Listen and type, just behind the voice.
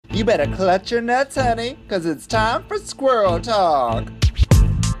You better clutch your nuts, honey, because it's time for Squirrel Talk.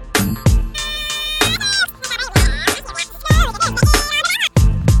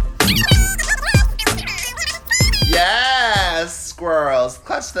 Yes, squirrels,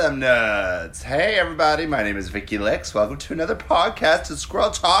 clutch them nuts. Hey, everybody, my name is Vicky Licks. Welcome to another podcast of Squirrel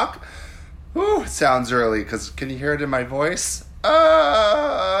Talk. Ooh, it sounds early, because can you hear it in my voice?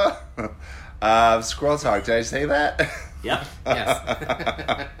 Squirrel Talk, did I say that? Yep.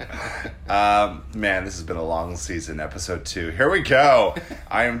 Yes. Man, this has been a long season, episode 2. Here we go.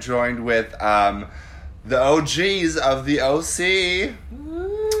 I am joined with the OGs of the OC.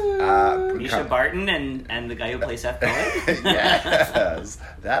 Misha Barton and the guy who plays Seth Cohen. Yes,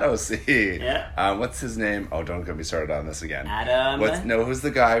 that OC. Yeah. What's his name? Oh, don't get me started on this again. Adam. Who's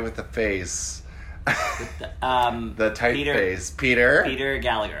the guy with the face? The tight Peter, face. Peter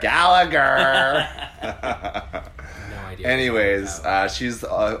Gallagher. Gallagher. No idea. Anyways, she's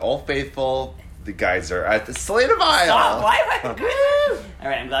Old Faithful, the geyser at the Slate of Isle. Stop. Why am I... All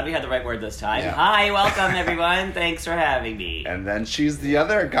right, I'm glad we had the right word this time. Yeah. Hi, welcome everyone. Thanks for having me. And then she's the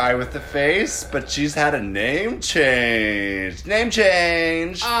other guy with the face, but she's had a name change. It's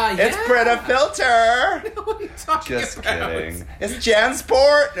yeah. Britta Filter. What are you talking Just about? kidding. It's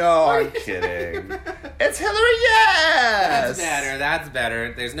Jansport. No, I'm kidding. It's Hillary Yes. That's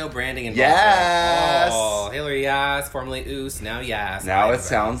better. There's no branding involved. Yes. Oh, Hillary Yes, formerly Oos, now Yes. Now it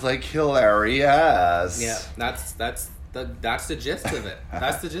sounds like Hillary Yes. Yeah, that's the gist of it.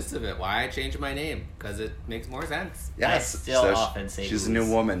 That's the gist of it. Why I changed my name, because it makes more sense. Yes. I still often say she's a Oos. new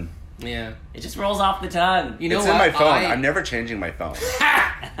woman. Yeah. It just rolls off the tongue. You know It's what? in my phone. I- I'm never changing my phone.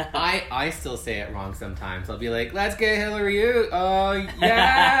 I still say it wrong sometimes. I'll be like, let's get Hillary Oos. Oh,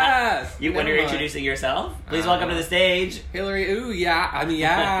 yes. When Never you're mind. introducing yourself, please welcome to the stage. Hillary, ooh, yeah. I mean,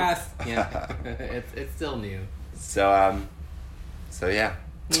 yes. Yeah. It's still new. So yeah.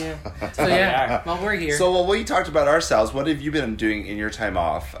 Yeah. So, yeah. Well, we're here. So, we talked about ourselves. What have you been doing in your time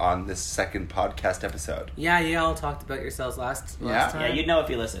off on this second podcast episode? Yeah, you all talked about yourselves last Yeah. time. Yeah, you'd know if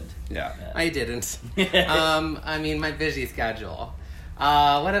you listened. Yeah. I didn't. I mean, my busy schedule.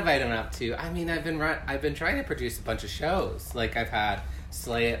 What have I done up to? I mean, I've been trying to produce a bunch of shows. Like, I've had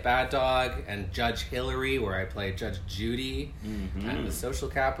Slay at Bad Dog and Judge Hillary, where I play Judge Judy at the Social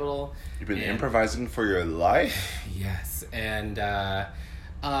Capital. You've been improvising for your life? Yes, and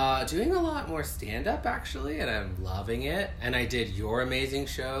doing a lot more stand-up, actually, and I'm loving it. And I did Your Amazing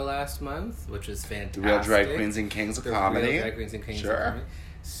Show last month, which was fantastic. The Real Drag Queens and Kings of Comedy. Real Drag Queens and Kings Sure. of Comedy.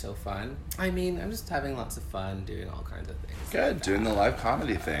 So fun. I mean, I'm just having lots of fun doing all kinds of things. Good, like doing the that. live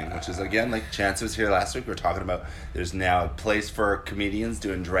comedy thing, which is, again, like Chance was here last week. We were talking about there's now a place for comedians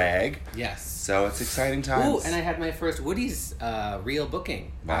doing drag. Yes. So it's exciting times. Ooh, and I had my first Woody's real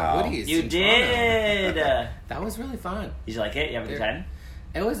booking. Wow. Woody's You in did. Toronto. That was really fun. Did you like it? You have a good time?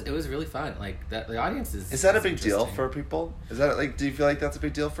 It was really fun. Like the audience is. Is that a big deal interesting. for people? Is that like? Do you feel like that's a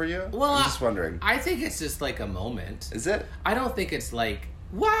big deal for you? Well, I'm just wondering. I think it's just like a moment. Is it? I don't think it's like,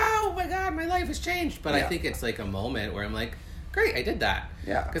 wow, my God, my life has changed. But I Yeah. think it's like a moment where I'm like, great, I did that.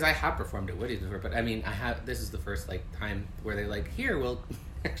 Yeah. Because I have performed at Woody's before, but I mean, this is the first like time where they're like, here, we'll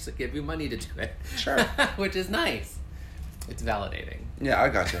actually give you money to do it. Sure. Which is nice. It's validating. Yeah, I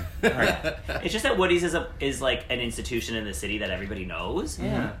got you. All right. It's just that Woody's is like an institution in the city that everybody knows.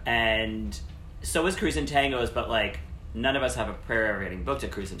 Yeah. And so is Cruise and Tangos, but like none of us have a prayer of getting booked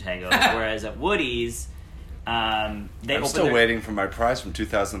at Cruise and Tangos. Whereas at Woody's, they I'm open still their... waiting for my prize from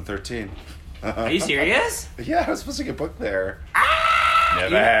 2013. Are you serious? Yeah, I was supposed to get booked there. Never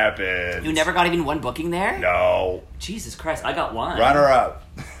You- happened. You never got even one booking there? No. Jesus Christ, I got one. Runner up.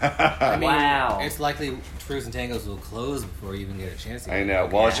 I mean, Wow. It's likely Cruise and Tangos will close before you even get a chance to I get know.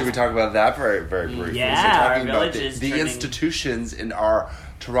 it. Well, Yeah. should we talk about that very, very briefly? Yeah, so our talking about village the, is the turning- institutions in our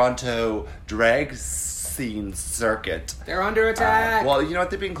Toronto drag scene circuit. They're under attack. Well, you know what?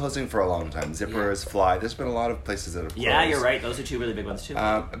 They've been closing for a long time. Zippers, Fly. There's been a lot of places that have closed. Yeah, you're right. Those are two really big ones too.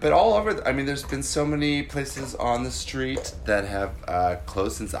 But all over, I mean, there's been so many places on the street that have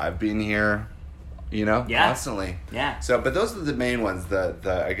closed since I've been here. You know, Yeah. constantly. Yeah. So, but those are the main ones. The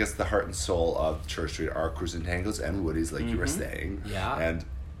I guess the heart and soul of Church Street are Cruise and Tangos and Woody's, like you were saying. Yeah. And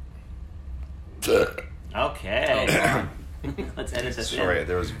Okay. Let's edit this sorry, in.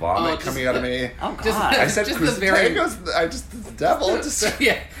 there was vomit just coming out of me. Oh, God. Just- I said just Cruise the and very- Tangos. The devil. Just,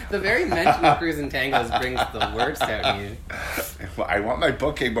 Yeah, the very mention of Cruise and Tangos brings the worst out in you. I want my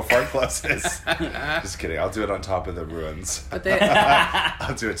booking before it closes. Just kidding. I'll do it on top of the ruins. But they,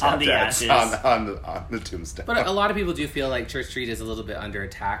 I'll do a tap On the dance ashes. on the tombstone. but a lot of people do feel like Church Street is a little bit under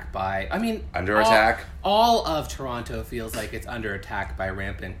attack by. I mean, Under attack? All of Toronto feels like it's under attack by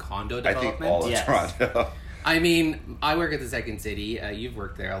rampant condo I development. think all of Yes. Toronto. I mean, I work at the Second City. You've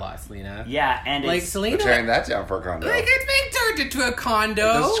worked there a lot, Selena. Yeah, and Like, it's... Selena... We're tearing that down for a condo. Like, it's being turned into a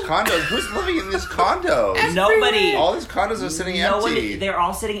condo. Those condos. Who's living in these condos? Nobody. All these condos are sitting empty. They're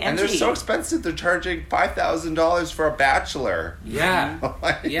all sitting empty. And they're so expensive. They're charging $5,000 for a bachelor. Yeah.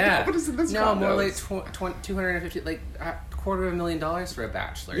 Like, Yeah. What is in this No, condos? more like 250, like $250,000 for a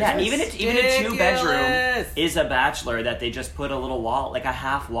bachelor. Yeah, It's even a ridiculous. 2-bedroom is a bachelor that they just put a little wall, like a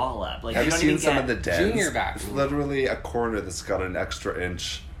half wall up. Like Have you don't seen even some get, of the dens? Junior bachelor. It's literally a corner that's got an extra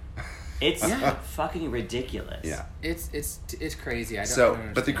inch. It's fucking ridiculous. Yeah. It's crazy. I don't So,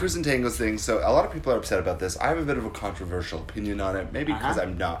 understand. but the Cruise and Tangos thing, so a lot of people are upset about this. I have a bit of a controversial opinion on it. Maybe because I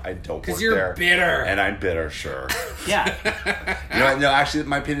don't work there. Because you're bitter. And I'm bitter, sure. Yeah. No, actually,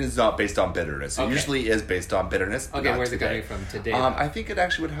 my opinion is not based on bitterness. It Okay. usually is based on bitterness. Okay, not where's today. it coming from today? I think it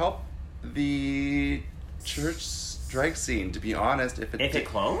actually would help the church drag scene, to be honest. If It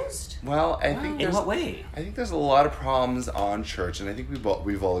closed? Well, I think In there's... what way? I think there's a lot of problems on church, and I think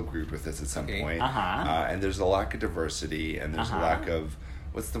we've all agreed with this at some Okay. point. And there's a lack of diversity, and there's a lack of...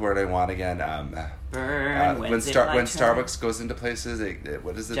 What's the word I want again? Burn when Wednesday night Starbucks goes into places,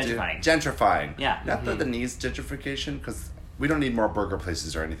 what does it Gentrifying. do? Gentrifying. Yeah. Not that it needs gentrification, because we don't need more burger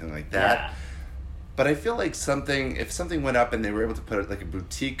places or anything like that. Yeah. But I feel like if something went up and they were able to put like a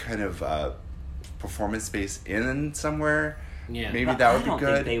boutique kind of performance space in somewhere, maybe But that would I don't be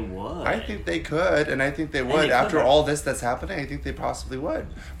good. think they would. I think they could, and I think they think would. they After could. all this that's happening, I think they possibly would.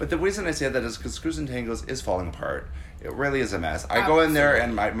 But the reason I say that is because Cruise and Tangos is falling apart. It really is a mess. I go in there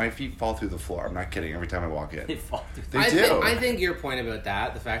and my feet fall through the floor. I'm not kidding. Every time I walk in. They fall through They do. I think your point about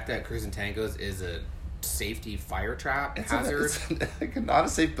that, the fact that Cruise and Tangos is a safety fire trap hazard, It's like not a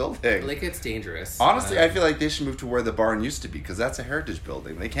safe building. like it's dangerous. Honestly, I feel like they should move to where the barn used to be, because that's a heritage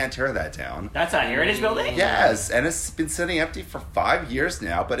building. They can't tear that down. That's a heritage building? Yes, and it's been sitting empty for 5 years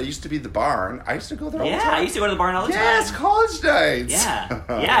now, but it used to be the barn. I used to go there all the Yeah, time. I used to go to the barn all the Yes, time. college nights. Yeah.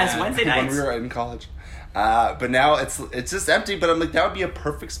 Yeah, it's Wednesday When nights. we were in college. But now it's just empty, but I'm like, that would be a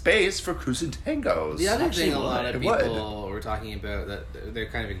perfect space for Cruise and Tangos. The other Actually thing a lot of It people were talking about that they're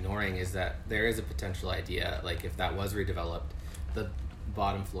kind of ignoring is that there is a potential idea, like if that was redeveloped, the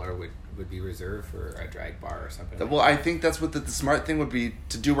bottom floor would be reserved for a drag bar or something. Well, I think that's what the smart thing would be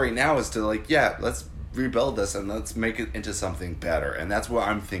to do right now is to let's rebuild this and let's make it into something better. And that's what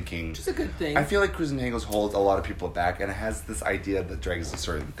I'm thinking. Which is a good thing. I feel like Cruise and Tangos holds a lot of people back, and it has this idea that drag is a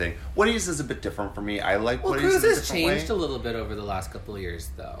certain thing. Woody's is a bit different for me. I like Well, Woody's Cruise in a has different changed way. a little bit over the last couple of years,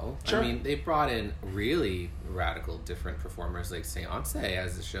 though. Sure. I mean, they brought in really radical, different performers like Seance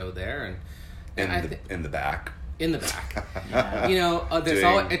as a show there, and in the back. in the back. Yeah. You know,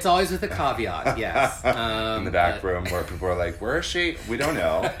 it's always with a caveat. Yes, in the back room where people are like, "Where is she? We don't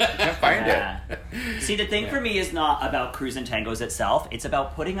know. We can't find it." See, the thing for me is not about Cruise and Tangos itself. It's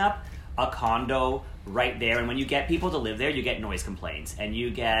about putting up a condo right there, and when you get people to live there, you get noise complaints, and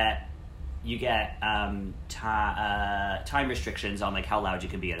you get time restrictions on like how loud you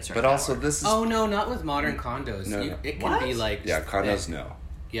can be at a certain But also, hour. this is Oh no, not with modern condos. No, You- no. It can What? be like condos. thick. No.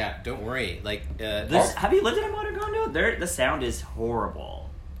 Yeah, don't worry. Like Have you lived in a modern condo? The sound is horrible.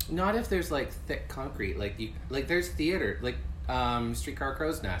 not if there's like thick concrete. Like there's theater like Streetcar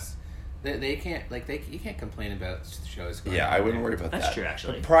Crow's Nest. They can't you can't complain about shows. Going Yeah, on I wouldn't there. worry about That's that. true,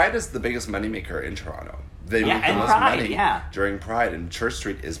 actually. But Pride is the biggest moneymaker in Toronto. They Yeah, make the and most Pride, money yeah. during Pride, and Church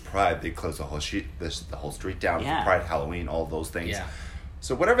Street is Pride. They close the whole street down Yeah. for Pride, Halloween, all those things. Yeah.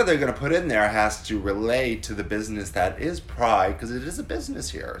 So whatever they're going to put in there has to relate to the business that is Pride, because it is a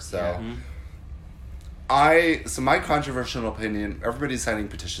business here. So. Yeah. So my controversial opinion, everybody's signing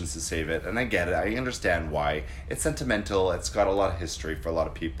petitions to save it, and I get it. I understand why. It's sentimental. It's got a lot of history for a lot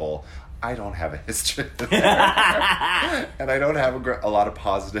of people. I don't have a history there. And I don't have a lot of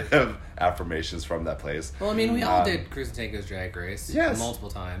positive affirmations from that place. Well, I mean, we all did Cruise and Tangos Drag Race Yes.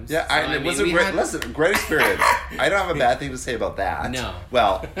 multiple times. Yeah, So, it was a we great, had- great experience. I don't have a bad thing to say about that. No.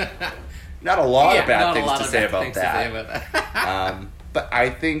 Well, not a lot Yeah, of bad not a things lot to of say bad about things to say about that. But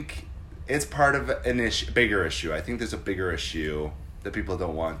I think it's part of an bigger issue. I think there's a bigger issue that people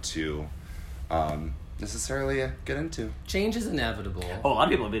don't want to necessarily get into. Change is inevitable. Oh, a lot of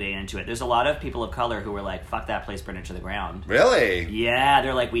people have been into it. There's a lot of people of color who were like, "Fuck that place, burn it to the ground." Really? Yeah,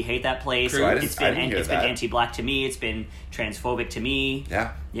 they're like, we hate that place. True. I It's didn't been hear it's been that. anti-black to me. It's been transphobic to me.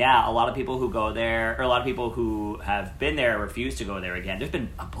 Yeah. Yeah, a lot of people who go there, or a lot of people who have been there, refuse to go there again. There's been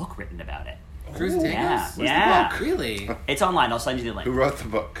a book written about it. Cruise and Tangos? Yeah, Where's the yeah. book? Really? It's online. I'll send you the link. Who wrote the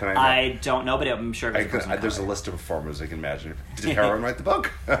book? Can I know? I don't know, but I'm sure it was there's a list of performers I can imagine. Did Heroin write the book?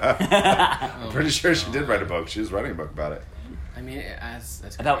 I'm pretty sure she did write a book. She was writing a book about it. I mean, that's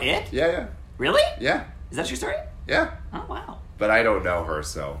About crazy. it? Yeah. Really? Yeah. Is that your story? Yeah. Oh, wow. But I don't know her,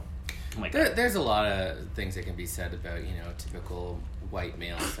 so. Oh my God. There's a lot of things that can be said about, typical white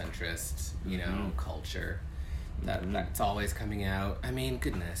male centrist, culture. That's always coming out. I mean,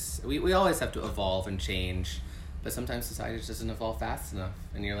 goodness. We always have to evolve and change, but sometimes society just doesn't evolve fast enough.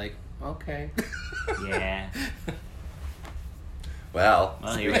 And you're like, okay. Yeah. Well,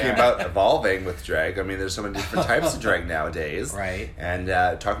 here we speaking are. about evolving with drag, I mean, there's so many different types of drag nowadays. Right. And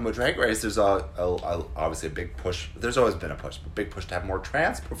talking about Drag Race, there's obviously a big push. There's always been a big push to have more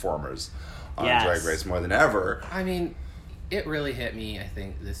trans performers on Yes. Drag Race more than ever. I mean, it really hit me, I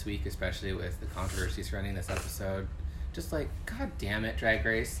think, this week, especially with the controversy surrounding this episode. Just like, God damn it, Drag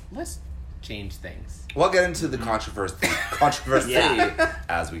Race. Let's change things. We'll get into the controversy Yeah.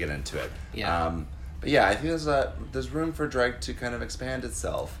 as we get into it. Yeah. But yeah, I think there's room for drag to kind of expand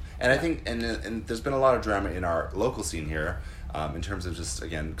itself. And I think, and there's been a lot of drama in our local scene here, in terms of just,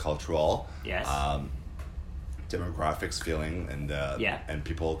 again, cultural. Yes. Demographics feeling Yeah. and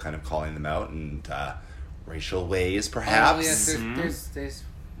people kind of calling them out and racial ways, perhaps. Oh, yes, there's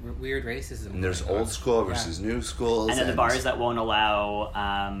weird racism. And there's going on. old school versus new schools. And then the bars that won't allow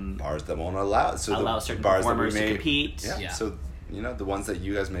bars that won't allow certain bars that we performers to may compete. Yeah. Yeah. So the ones that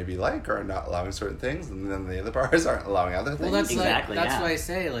you guys maybe like are not allowing certain things, and then the other bars aren't allowing other things. Well, that's Exactly, that's yeah. why I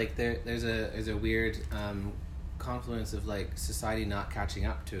say like there's a weird confluence of like society not catching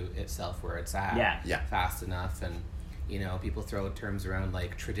up to itself where it's at Yeah. fast enough, and people throw terms around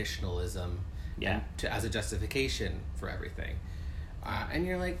like traditionalism Yeah. as a justification for everything, and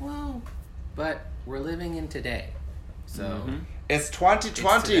you're like, well, but we're living in today, so. Mm-hmm. It's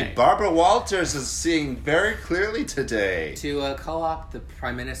 2020. It's today. Barbara Walters is seeing very clearly today. To co-opt the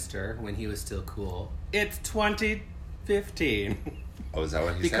prime minister when he was still cool. It's 2015 Oh, is that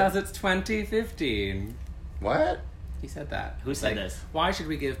what he because said? it's 2015. What? He said that. Who said Like, this? Why should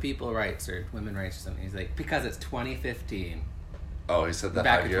we give people rights or women rights or something? He's like, because it's 2015. Oh, he said that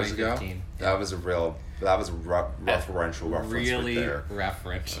Back 5 in years ago? 2015. That was a referential reference Really right there.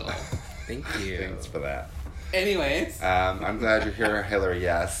 referential. Thank you. Thanks for that. Anyways, I'm glad you're here, Hillary.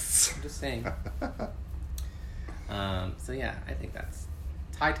 Yes. I'm just saying. So yeah, I think it's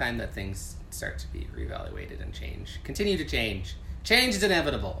high time that things start to be reevaluated and change. Continue to change. Change is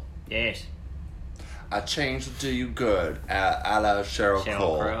inevitable. Yes. A change will do you good. A la Cheryl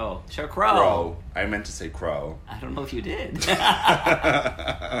Cole. Crow. Cheryl Crow. Crow. I meant to say crow. I don't know if you did.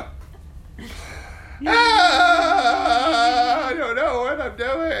 I don't know what I'm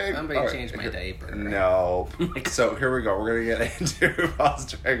doing. Somebody All right, changed my diaper. No. So here we go. We're going to get into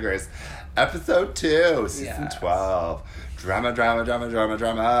RuPaul's Drag Race. Episode 2, Season Yes. 12. Drama, drama, drama, drama,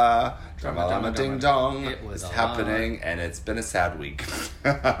 drama. Drama, drama, llama, ding drama. dong. It was It's a happening, and it's been a sad week.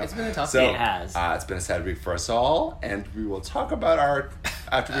 It's been a tough So, week. It has. It's been a sad week for us all, and we will talk about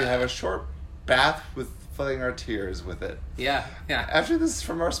after we have a short bath with filling our tears with it. Yeah. After this is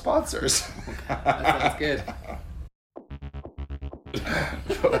from our sponsors. That sounds good.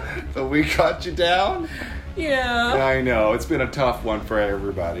 The week got you down? Yeah. I know, it's been a tough one for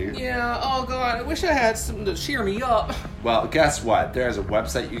everybody. Yeah. Oh God, I wish I had something to cheer me up. Well, guess what? There's a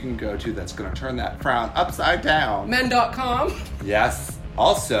website you can go to that's going to turn that frown upside down. Men.com. Yes.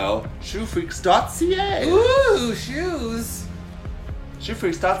 Also, shoefreaks.ca. Ooh, shoes.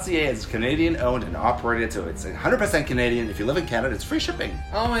 Shoefreaks.ca is Canadian owned and operated, so it's 100% Canadian. If you live in Canada, it's free shipping.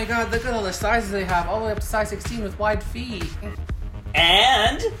 Oh my God, look at all the sizes they have, all the way up to size 16 with wide feet.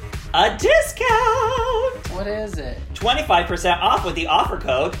 And a discount! What is it? 25% off with the offer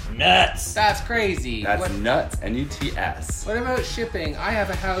code NUTS. That's crazy. That's What, nuts, N-U-T-S. what about shipping? I have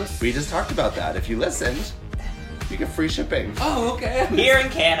a house. We just talked about that. If you listened, you get free shipping. Oh, okay. Here in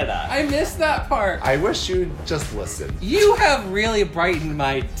Canada. I missed that part. I wish you'd just listen. You have really brightened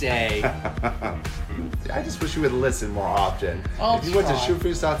my day. I just wish you would listen more often. I'll if you went to try.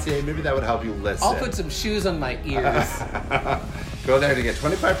 shoefreaks.ca, maybe that would help you listen. I'll put some shoes on my ears. Go there to get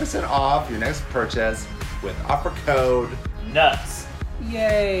 25% off your next purchase with offer code. NUTS.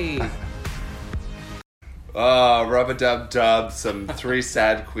 Yay. Oh, rub-a-dub-dub, some 3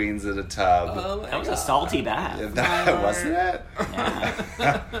 sad queens in a tub. Oh my That was God. a salty bath. Yeah, that wasn't it?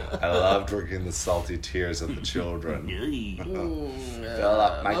 Yeah. I love drinking the salty tears of the children. Eey. Fill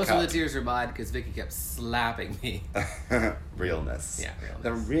up my Most cup. of the tears were mine because Vicky kept slapping me. Realness. Yeah, realness.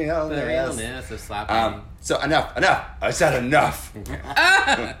 The realness. The realness of slapping. So enough. I said enough.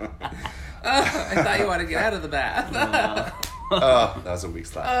 I thought you wanted to get out of the bath. Oh, that was a weak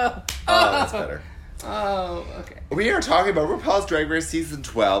slap. Oh, that's better. Oh, okay. We are talking about RuPaul's Drag Race Season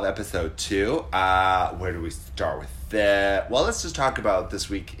 12, Episode 2. Where do we start with that? Well, let's just talk about this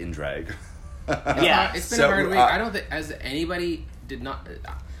week in drag. Yeah. It's been So, a hard week. I don't think, as anybody did not,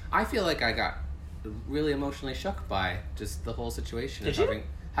 I feel like I got really emotionally shook by just the whole situation Did of you? having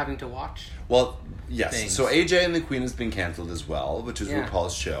having to watch. Well, yes. Things. So AJ and the Queen has been canceled as well, which is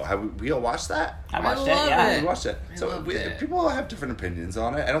RuPaul's show. Have we all watched that? I watched love it. Yeah, We watched it. I So loved it. people have different opinions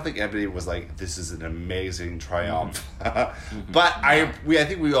on it. I don't think anybody was like, "This is an amazing triumph," but I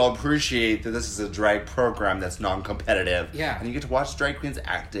think we all appreciate that this is a drag program that's non-competitive. Yeah. And you get to watch drag queens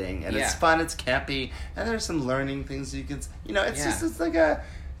acting, and it's fun, it's campy, and there's some learning things you can. It's just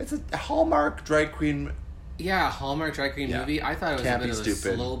it's a Hallmark drag queen. Yeah, Hallmark drag queen movie. I thought it was Can't a bit be of a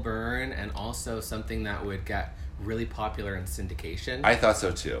stupid. slow burn, and also something that would get really popular in syndication. I thought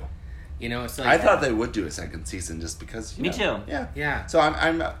so too. It's like I thought they would do a second season just because. Me too. Yeah. Yeah. So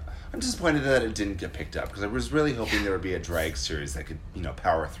I'm disappointed that it didn't get picked up because I was really hoping there would be a drag series that could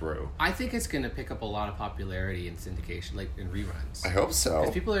power through. I think it's going to pick up a lot of popularity in syndication, like in reruns. I hope so.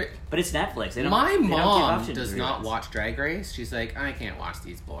 Because people are. but it's Netflix. They don't, My they don't give mom options does to not reruns. watch Drag Race. She's like, I can't watch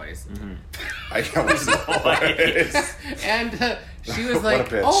these boys. I can't watch this boys. And she was What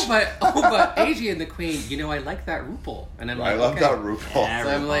like, a bitch. but AJ and the Queen, I like that RuPaul. And I'm like, I love okay. that RuPaul. Yeah, So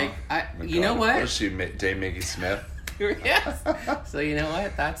I'm RuPaul. like, Oh my you know God. what? What is she, Dame Maggie Smith? Yes. So you know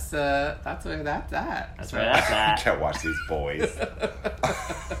what? That's where that's at. That's where that's I at. can't watch these boys.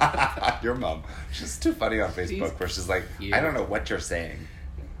 Your mom. She's too funny on Facebook where she's like, cute. I don't know what you're saying.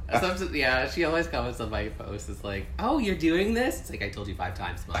 Sometimes, yeah, she always comments on my posts. It's like, oh, you're doing this? It's like, I told you 5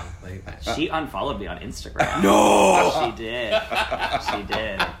 times, Mom. Like, She unfollowed me on Instagram. No! She did. She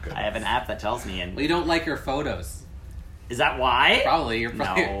did. I have an app that tells me. And well, you don't like her photos. is that why? Probably. You're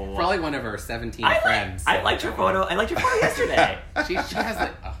probably, No. probably one of her 17 I friends. liked her photo. I liked your photo yesterday. She has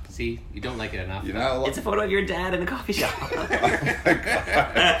like, oh, see, you don't like it enough. You know, It's a photo of your dad in a coffee shop. oh my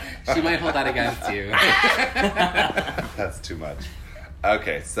God. She might hold that against you. That's too much.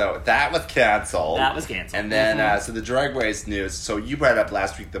 Okay, so that was canceled. That was canceled. And then, so the Drag Race news. So you brought up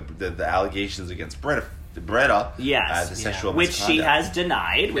last week the allegations against Britta, Yes. the sexual Which she misconduct. has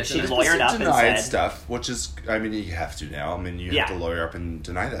denied, which she There's lawyered up and denied said. stuff, which is, I mean, you have to now. I mean, you have to lawyer up and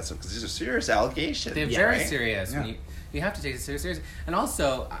deny that stuff because these are serious allegations. They're very right? serious. Yeah. You have to take it serious. And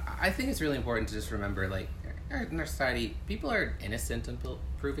also, I think it's really important to just remember, like, in our society, people are innocent until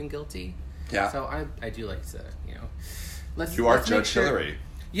proven guilty. Yeah. So I do like to, let's. You are let's make Judge sure- Hillary.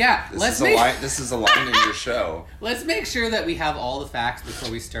 Yeah. This is a line in your show. Let's make sure that we have all the facts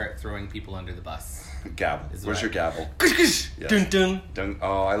before we start throwing people under the bus. Gavel. Is Where's right. your gavel? Yes. Dun dun. Dun,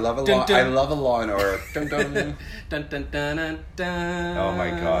 oh, I love a Dun, law. dun. I love a Law and Order. Dun, dun. Dun dun dun dun dun. Oh my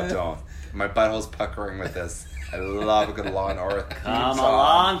God! Don't. My butthole's puckering with this. I love a good Law and Order theme Come song.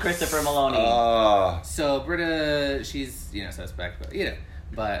 along, Christopher Maloney. Oh. So Britta, she's suspect, but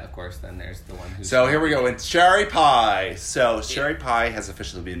But of course, then there's the one who's. So here we go. It's Sherry Pie. So Sherry Pie has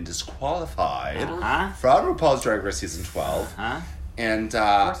officially been disqualified Uh-huh. from RuPaul's Drag Race season 12. Huh? And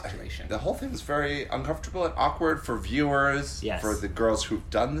situation. the whole thing is very uncomfortable and awkward for viewers, Yes. for the girls who've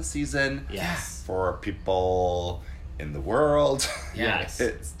done the season, Yes. for people in the world. Yes.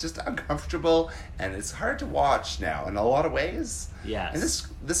 It's just uncomfortable and it's hard to watch now in a lot of ways. Yes.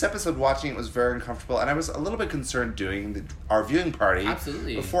 And this episode, watching it was very uncomfortable, and I was a little bit concerned doing our viewing party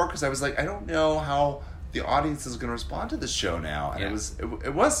Absolutely. before because I was like, I don't know how the audience is going to respond to this show now, and Yeah.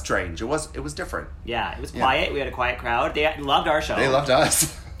 it was strange. It was different. Yeah, it was Yeah. quiet. We had a quiet crowd. They loved our show. They loved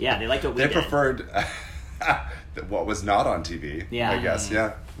us. Yeah, they liked what we They did. preferred what was not on TV. Yeah. I guess.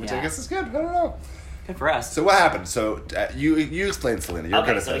 Yeah, which I Yeah. guess is good. I don't know. Good for us. So what happened? So you explain, Selena. You're good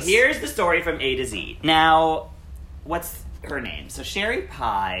Okay, at so this. here's the story from A to Z. Now, what's her name? So Sherry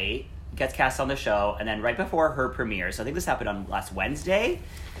Pie gets cast on the show, and then right before her premiere, so I think this happened on last Wednesday,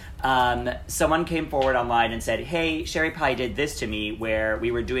 someone came forward online and said, hey, Sherry Pie did this to me, where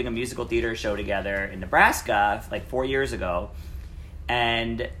we were doing a musical theater show together in Nebraska, like 4 years ago,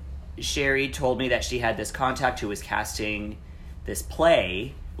 and Sherry told me that she had this contact who was casting this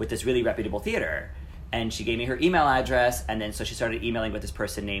play with this really reputable theater. And she gave me her email address, and then so she started emailing with this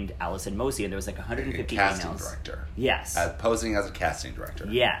person named Allison Mosey, and there was like 150 casting emails. director. Yes. Posing as a casting director.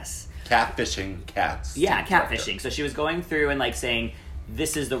 Yes. Catfishing cats. Yeah, director. catfishing. So she was going through and like saying,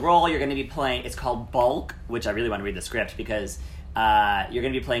 this is the role you're going to be playing. It's called Bulk, which I really want to read the script because you're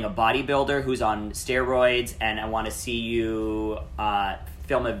going to be playing a bodybuilder who's on steroids, and I want to see you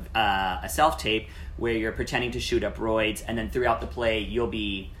film a self-tape where you're pretending to shoot up roids, and then throughout the play you'll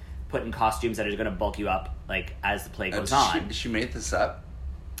be put in costumes that are going to bulk you up like as the play goes on. She made this up.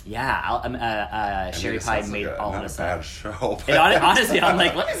 Yeah, Sherry it Pie sounds made like all not of this a bad up. show. And honestly, I'm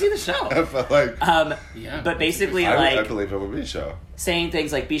like, let me see the show. But like, Yeah. But basically, I like believe it would be a show. saying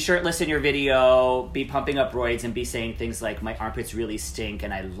things like, be shirtless in your video, be pumping up roids, and be saying things like, my armpits really stink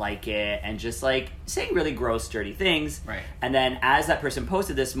and I like it, and just like saying really gross, dirty things. Right. And then as that person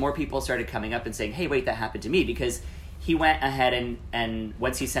posted this, more people started coming up and saying, hey, wait, that happened to me, because he went ahead and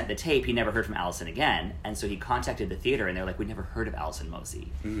once he sent the tape, he never heard from Allison again. And so he contacted the theater, and they're like, we never heard of Allison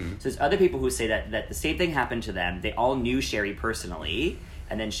Mosey. So there's other people who say that the same thing happened to them. They all knew Sherry personally.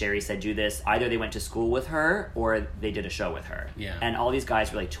 And then Sherry said, do this. Either they went to school with her or they did a show with her. Yeah. And all these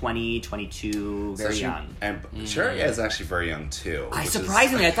guys were like 20, 22, very young. And Sherry is actually very young, too.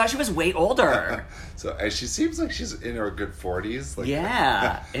 Surprisingly, I thought she was way older. So she seems like she's in her good 40s. Like,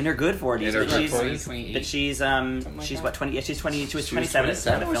 yeah, in her good 40s. In her good 40s, 28. But she's like what, 20? Yeah, she's 20. She was 27 at the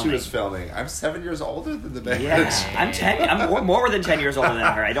time of when filming. she was filming. I'm 7 years older than the bitch. Yeah, I'm more than 10 years older than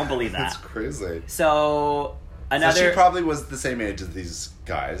her. I don't believe that. That's crazy. So So she probably was the same age as these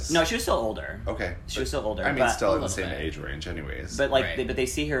guys. No, she was still older. Okay. She was still older. I mean, but, still in the same age range anyways. But like, Right. but they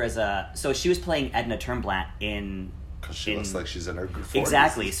see her as so she was playing Edna Turnblatt in... Because she looks like she's in her good 40s.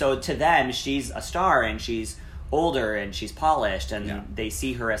 Exactly. So to them, she's a star and she's older and she's polished and they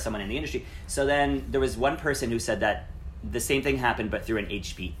see her as someone in the industry. So then there was one person who said that the same thing happened but through an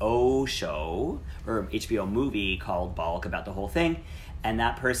HBO show or HBO movie called Bulk about the whole thing. And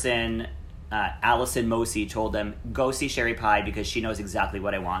that person... Allison Mosey told them, go see Sherry Pie because she knows exactly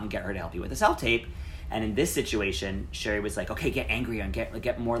what I want and get her to help you with the self-tape. And in this situation, Sherry was like, okay, get angry and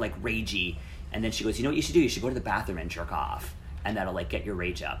get more like ragey. And then she goes, you know what you should do? You should go to the bathroom and jerk off. And that'll like get your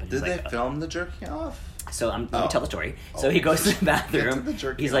rage up. And Did he's they like, film the jerking off? So let me tell the story. So he goes to the bathroom.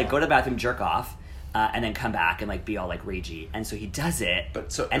 He's like, go to the bathroom, jerk off. And then come back and like be all like ragey, and so he does it,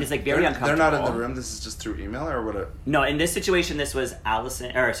 and it's like very uncomfortable. They're not in the room. This is just through email or what? No, in this situation, this was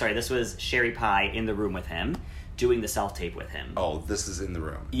this was Sherry Pie in the room with him, doing the self tape with him. Oh, this is in the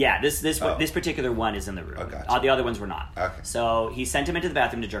room. Yeah, this particular one is in the room. Oh, gotcha. The other ones were not. Okay. So he sent him into the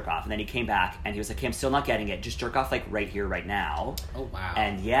bathroom to jerk off, and then he came back and he was like, "Okay, I'm still not getting it. Just jerk off like right here, right now." Oh wow.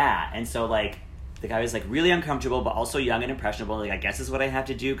 And so like. The guy was like really uncomfortable, but also young and impressionable. Like, I guess this is what I have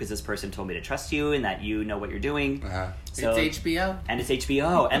to do because this person told me to trust you and that you know what you're doing. So, it's HBO. And it's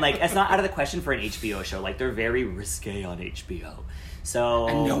HBO. And like, it's not out of the question for an HBO show. Like, they're very risque on HBO. So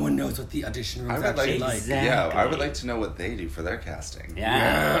And no one knows what the audition room's actually like. Exactly. Yeah, I would like to know what they do for their casting.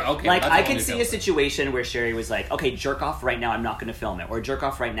 Yeah. Okay. Like, that's I all can we see know. a situation where Sherry was like, okay, jerk off right now, I'm not going to film it. Or jerk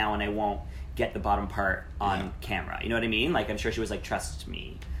off right now and I won't get the bottom part on camera. You know what I mean? Like, I'm sure she was like, trust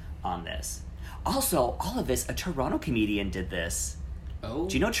me on this. Also, all of this, a Toronto comedian did this. Oh.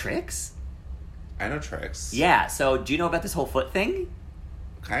 Do you know Trix? I know Trix. Yeah, so do you know about this whole foot thing?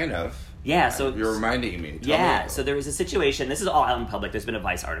 Kind of. Yeah, so... You're reminding me. Tell me. So there was a situation, this is all out in public, there's been a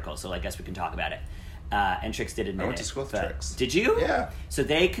Vice article, so I guess we can talk about it. And Trix did admit it. I went to school with Trix. Did you? Yeah. So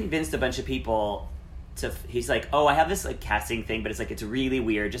they convinced a bunch of people to... He's like, oh, I have this like casting thing, but it's like, it's really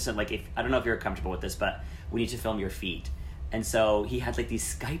weird. Just like, I don't know if you're comfortable with this, but we need to film your feet. And so he had like these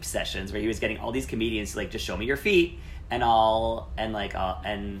Skype sessions where he was getting all these comedians to like just show me your feet and we'll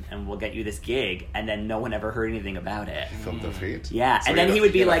get you this gig, and then no one ever heard anything about it. Filmed their feet. Yeah, So and then he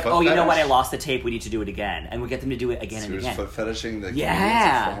would be like, "Oh, you know what? I fetish? lost the tape. We need to do it again," and we get them to do it again So and he was again. foot fetishing the comedians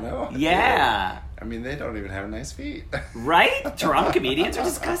Yeah, in Toronto? yeah. I mean, they don't even have nice feet. Right? Toronto comedians are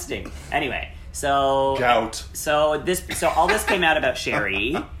disgusting. Anyway, so Gout. So all this came out about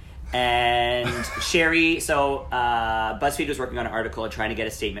Sherry. And Sherry, so BuzzFeed was working on an article trying to get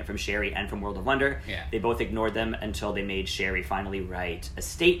a statement from Sherry and from World of Wonder. Yeah. They both ignored them until they made Sherry finally write a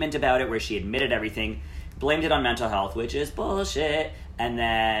statement about it where she admitted everything, blamed it on mental health, which is bullshit, and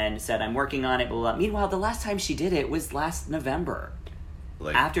then said, I'm working on it, blah, blah. Meanwhile, the last time she did it was last November,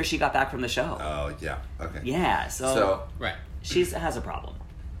 Like, after she got back from the show. Oh, yeah. Okay. Yeah, so Right. she has a problem.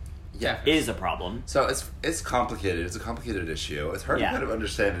 Yeah. Is a problem. So it's complicated. It's a complicated issue. It's hard to Yeah. kind of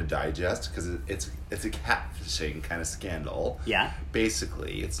understand and digest because it's a catfishing kind of scandal. Yeah.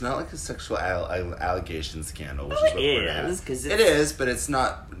 Basically, it's not like a sexual allegation scandal, which Well, is what it we're at. is, 'cause it is, but it's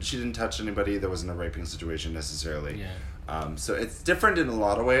not. She didn't touch anybody. There wasn't a raping situation necessarily. Yeah. So it's different in a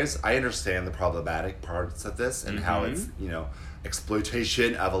lot of ways. I understand the problematic parts of this and how it's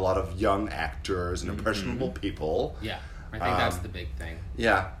exploitation of a lot of young actors and impressionable people. Yeah. I think that's the big thing.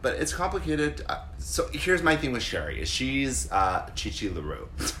 Yeah, but it's complicated. So here's my thing with Sherry: is she's Chi LaRue.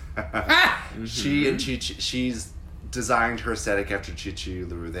 She's designed her aesthetic after Chi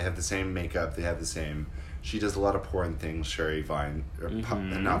LaRue. They have the same makeup. They have the same. She does a lot of porn things. Sherry Vine,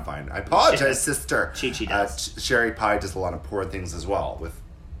 not Vine. I apologize, sister. Chi does. Sherry Pie does a lot of porn things as well with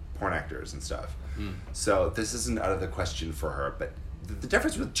porn actors and stuff. So this isn't out of the question for her, but. The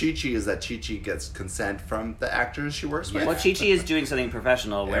difference with Chi is that Chi gets consent from the actors she works with. Well, Chi is doing something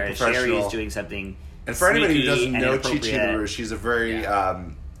professional, whereas Sherry is doing something. And for anybody who doesn't sneaky and know Chi inappropriate. LaRue, she's a very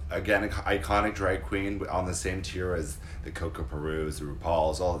again, an iconic drag queen on the same tier as the Coco Perus, the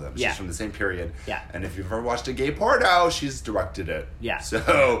RuPaul's, all of them. Yeah. She's from the same period. Yeah. And if you've ever watched a gay porno, she's directed it. Yeah.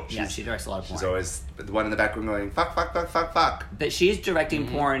 So she directs a lot of porn. She's always the one in the back room going, fuck, fuck, fuck, fuck, fuck. But she's directing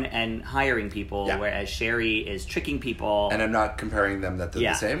porn and hiring people, whereas Sherry is tricking people. And I'm not comparing them that they're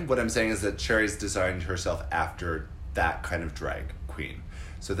Yeah. the same. What I'm saying is that Sherry's designed herself after that kind of drag queen.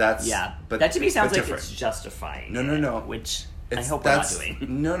 So that's... Yeah. But that to me sounds like different. it's justifying. No. Which I hope we're not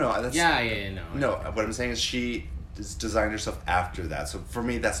doing. No, that's... No. No, what I'm saying is she designed herself after that. So for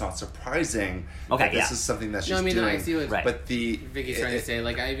me, that's not surprising. Okay, that this is something that she's doing. I see what Right. But Vicky's trying to say.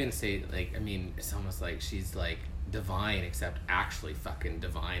 Like, I even say, like, I mean, it's almost like she's like divine, except actually fucking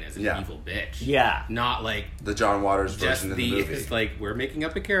divine as an evil bitch. Yeah. Not like the John Waters just version of the movie. It's like we're making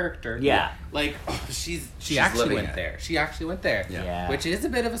up a character. Yeah. Like she She's actually living went it. there. She actually went there. Yeah. Which is a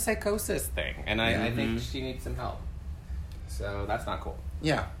bit of a psychosis thing, and I think she needs some help. So that's not cool.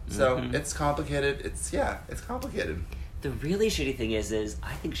 Yeah. So it's complicated. It's complicated. The really shitty thing is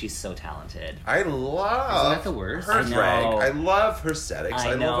I think she's so talented. I love Isn't that the worst? her I know. drag. I love her aesthetics.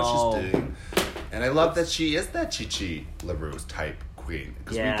 I I love what know. she's doing. And I love that she is that Chi LaRue type queen.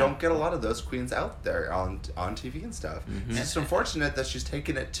 Because Yeah. we don't get a lot of those queens out there on TV and stuff. It's just unfortunate that she's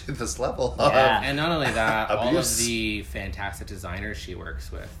taken it to this level of... Yeah. And not only that, all of Abuse. the fantastic designers she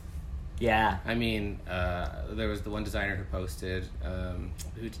works with. Yeah. I mean, there was the one designer who posted,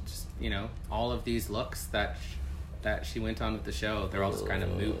 who just, all of these looks that she went on with the show, they're all just kind of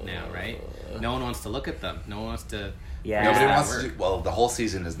moot now, right? No one wants to look at them. No one wants to... Yeah. Nobody that wants work. to do... Well, the whole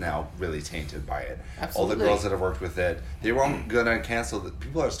season is now really tainted by it. Absolutely. All the girls that have worked with it, they weren't going to cancel...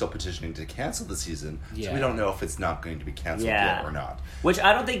 People are still petitioning to cancel the season. So Yeah. we don't know if it's not going to be canceled Yeah. yet or not. Which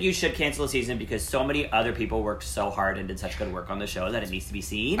I don't think you should cancel the season because so many other people worked so hard and did such good work on the show that it needs to be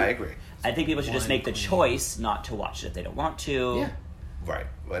seen. I agree. I think people should just One make the queen. choice not to watch it if they don't want to. Yeah. Right.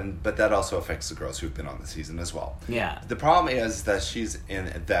 But that also affects the girls who've been on the season as well. Yeah. The problem is that she's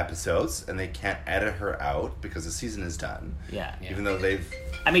in the episodes and they can't edit her out because the season is done. Yeah. Even though they've...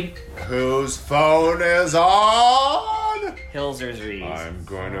 I mean, Whose phone is on? Hilzer's Reese. I'm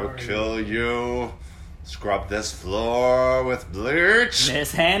going to kill you. Scrub this floor with bleach.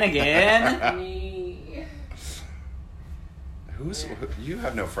 Miss Hannigan. You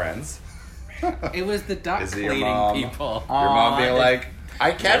have no friends. It was the duck Is it your cleaning mom? people. Your mom being Aw, like,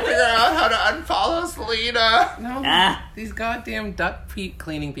 I can't figure out how to unfollow Selena. No, Ah. these goddamn duck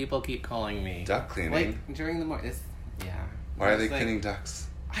cleaning people keep calling me. Duck cleaning? Like, during the morning. Yeah. Why are they It's like, cleaning ducks?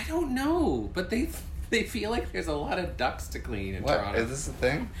 I don't know, but they feel like there's a lot of ducks to clean in What? Toronto. Is this a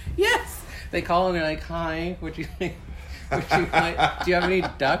thing? Yes! They call and they're like, hi, do you have any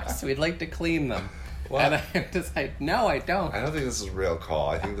ducks? We'd like to clean them. What? And I'm just like, no, I don't. I don't think this is a real call.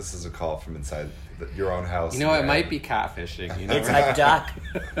 I think this is a call from inside your own house. You know, it might be catfishing. You know, It's a duck.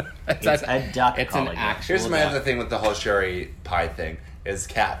 It's It's a duck It's an calling you. actual Here's my duck. other thing with the whole sherry pie thing is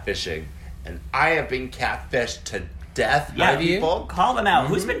catfishing. And I have been catfished to death by Yeah, people. Call them out.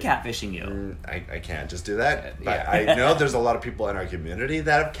 Who's been catfishing you? I can't just do that. But Yeah. I know there's a lot of people in our community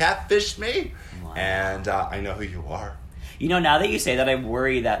that have catfished me. Wow. And I know who you are. You know, now that you say that, I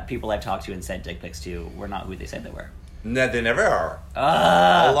worry that people I've talked to and sent dick pics to were not who they said they were. No, they never are.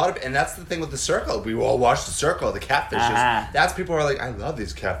 A lot of, and that's the thing with the circle. We all watch the circle, the catfishes. Uh-huh. That's people who are like, I love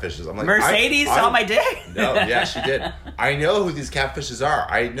these catfishes. I'm like, Mercedes saw my dick. No, yeah, she did. I know who these catfishes are.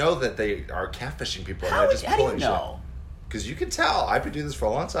 I know that they are catfishing people. How and do they're just you pulling know? Because you can tell. I've been doing this for a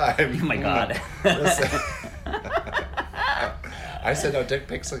long time. Oh my God. Listen. I send out dick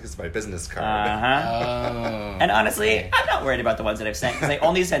pics like it's my business card. Uh-huh. And honestly, I'm not worried about the ones that I've sent because I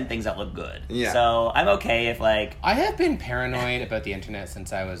only send things that look good. Yeah. So I'm okay if like... I have been paranoid about the internet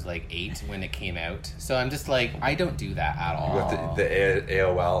since I was like 8 when it came out. So I'm just like, I don't do that at all. With the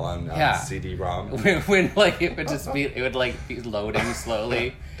AOL on Yeah. CD-ROM. when like it would just be, it would like be loading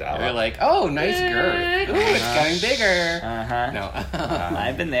slowly. Dial And you're up. like, oh, nice girth. Ooh, it's getting bigger. Uh-huh. No.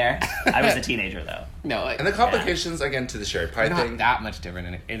 I've been there. I was a teenager though. No. Like, And the complications, again, to the sherry pie not thing. that much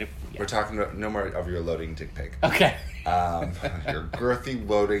different. We're talking about no more of your loading dick pic. Okay. Your girthy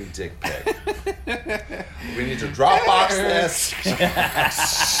loading dick pic. We need to Dropbox this.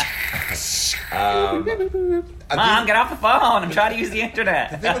 Mom, get off the phone. I'm trying to use the The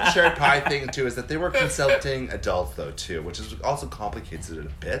internet. thing with the cherry pie thing too is that they were consenting adults though too, which is also complicates it a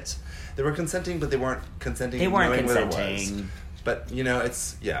bit. They were consenting, but they weren't consenting. They weren't knowing what it was. consenting. But you know,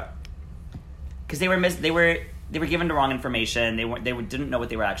 it's Because they were given the wrong information. They didn't know what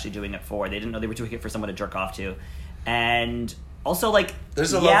they were actually doing it for. They didn't know they were doing it for someone to jerk off to, and also like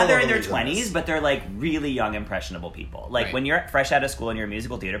There's a yeah, level they're of in their illegitimacy. 20s, but they're like really young, impressionable people. Like Right. when you're fresh out of school and you're a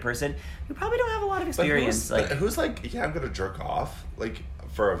musical theater person, you probably don't have a lot of But experience. who's like, yeah, I'm gonna jerk off. Like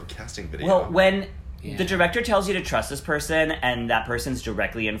for a casting video. Well, when Yeah. the director tells you to trust this person and that person's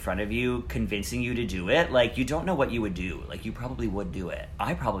directly in front of you convincing you to do it, like, you don't know what you would do. Like, you probably would do it.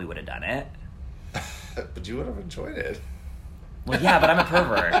 I probably would have done it. But you would have enjoyed it. Well, yeah, but I'm a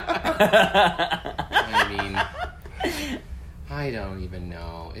pervert. I mean, I don't even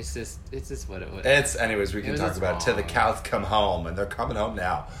know. It's just what it was. Anyways, we can was talk just about till the wrong. cows come home, and they're coming home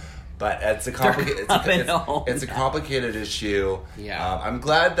now. But it's a complicated. It's a complicated issue. Yeah. I'm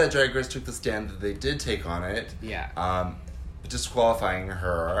glad that Drag Race took the stand that they did take on it. Yeah. Disqualifying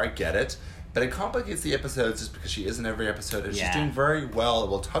her, I get it, but it complicates the episodes just because she is in every episode, and she's Yeah. doing very well.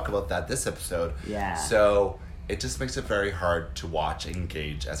 We'll talk about that this episode. Yeah. So it just makes it very hard to watch and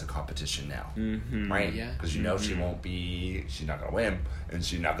engage as a competition now, right? Yeah. Because you know she's not gonna win, and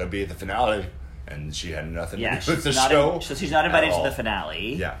she's not gonna be at the finale, and she had nothing Yeah, to do with the she's not show. so she's not invited at to all. the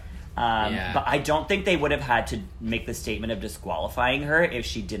finale. Yeah. Yeah. But I don't think they would have had to make the statement of disqualifying her if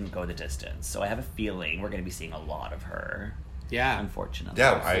she didn't go the distance. So I have a feeling we're going to be seeing a lot of her, Yeah. unfortunately.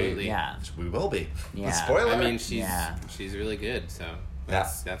 Yeah, Absolutely. Yeah. we will be. Yeah. Spoiler. I mean, Yeah. she's really good. So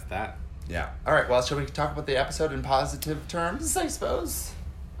that's that. yeah. All right. Well, shall we talk about the episode in positive terms? I suppose.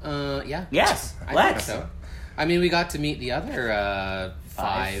 Yeah. Yes, I let's. think so. I mean, we got to meet the other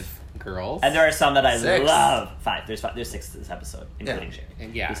five girls. And there are some that I Six. love. There's 6 this episode, including Yeah. Sherry.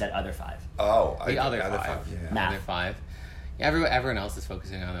 And yeah. We said other 5. Oh, the other five. Yeah. The Math. other five. Yeah, everyone else is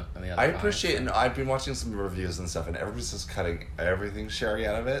focusing on the other I five. appreciate, and I've been watching some reviews and stuff, and everybody's just cutting everything Sherry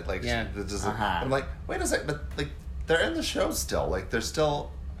out of it. Like, Yeah. I'm like, wait a second, but like, they're in the show still. Like, they're still,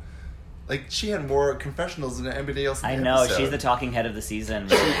 like, she had more confessionals than anybody else. In I the know, episode. she's the talking head of the season.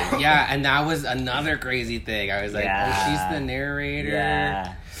 Really. Yeah, and that was another crazy thing. I was like, Yeah. oh, she's the narrator.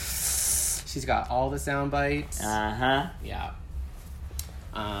 Yeah. She's got all the sound bites. Uh-huh. Yeah.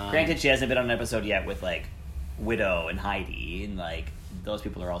 Granted, she hasn't been on an episode yet with, like, Widow and Heidi, and, like, those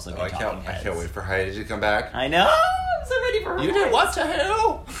people are also Oh, good I talking can't heads. wait for Heidi to come back. I know! I'm so ready for her. You did what to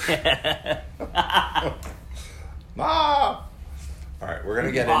hell? Mom! Alright, we're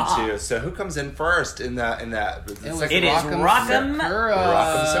gonna get Mom. into, so who comes in first in that It is Rock'em Sakura.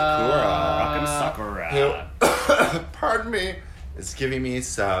 Rock'em Sakura. who, pardon me, is giving me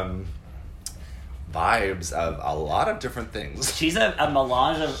some vibes of a lot of different things. She's a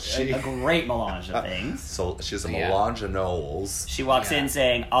melange of, She- a great melange of things. So she's a Yeah. melange of Knowles. She walks Yeah. in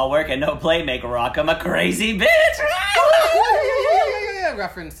saying, "I'll work and no play, make Rock'em a crazy bitch." Yeah,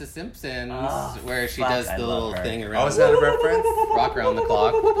 reference to Simpsons, Oh, where she fuck, does I the love little her. thing Oh, around is that a reference? rock around the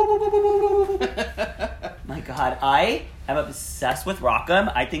clock. My God, I am obsessed with Rock'em.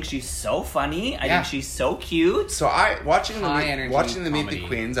 I think she's so funny. I Yeah. think she's so cute. So watching High the energy Meet the comedy.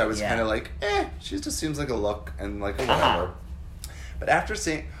 Queens, I was Yeah. kind of like, she just seems like a look and like a whatever. But after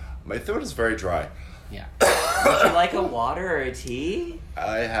seeing, my throat is very dry. Yeah. Would you like a water or a tea?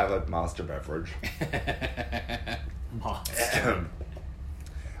 I have a monster beverage.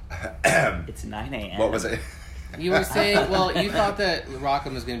 It's 9 a.m. What was it? You were saying, well, you thought that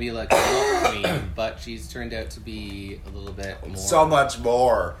Rock'em was going to be like a milk queen, but she's turned out to be a little bit more. So much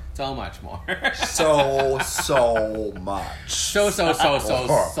more. So much more. So much. so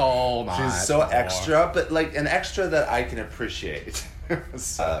much. She's so more. extra, but like an extra that I can appreciate.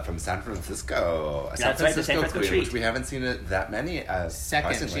 From San Francisco. That's right, the San Francisco Queen, treat. which we haven't seen it that many. Second.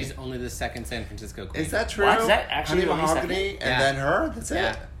 surprisingly. She's only the second San Francisco queen. Is that true? What? Is that actually Honey only Mahogany second? and Yeah. then her? That's Yeah.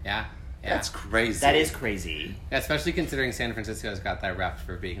 it? Yeah. That's crazy. That is crazy. Yeah, especially considering San Francisco's got that rep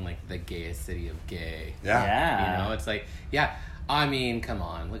for being like the gayest city of gay. Yeah. Yeah. You know, it's like, yeah, I mean, come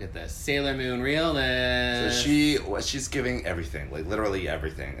on, look at this. Sailor Moon realness. So she's giving everything, like literally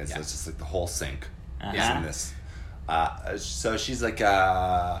everything. It's just like the whole sink is Uh-huh. in this. So she's like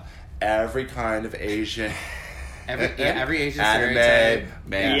every kind of Asian. every Asian anime, stereotype.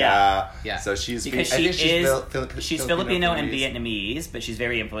 manga. Yeah. So she's Because I she think she's Filipino and Vietnamese. Vietnamese, but she's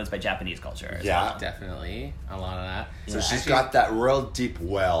very influenced by Japanese culture. As Yeah. well. Definitely. A lot of that. So Yeah. she's got that real deep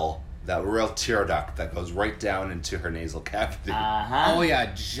well, that real tear duct that goes right down into her nasal cavity. Uh-huh. Oh,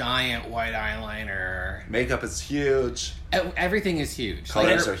 yeah, giant white eyeliner. Makeup is huge. Everything is huge.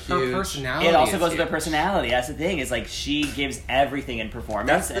 Colors her, are huge. Her personality It also is goes with her huge. personality. That's the thing. Is like she gives everything in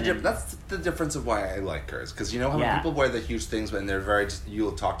performance. That's the difference of why I like her. Because you know how Yeah. people wear the huge things when they're very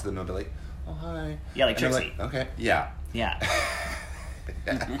you'll talk to them and be like, oh hi. Yeah, like And they're Trixie. okay. Yeah. Yeah.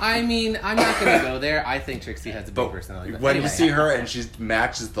 I mean, I'm not going to go there. I think Trixie has a big But personality. when you see her and she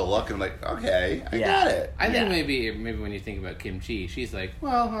matches the look, I'm like, okay, I got it. I think maybe when you think about kimchi, she's like,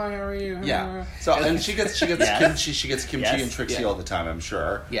 well, hi, how are you? Yeah. So and she gets kimchi. She gets kimchi Yes. and Trixie all the time, I'm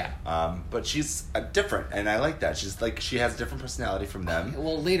sure. Yeah. But she's different, and I like that. She's like she has a different personality from them.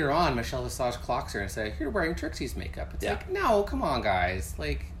 Well, later on, Michelle Visage clocks her and says, "You're wearing Trixie's makeup." It's like, no, come on, guys.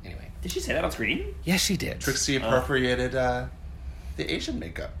 Like, anyway. Did she say that on screen? Yes, she did. Trixie appropriated the Asian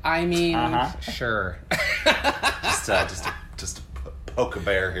makeup. I mean, sure. just to poke a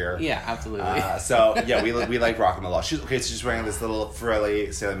bear here. Yeah, absolutely. So yeah, we like Rock'em a lot. She's wearing this little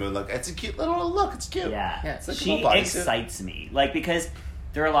frilly Sailor Moon look. It's a cute little look. It's cute. Yeah. It's like a She little bodysuit. excites me. Like, because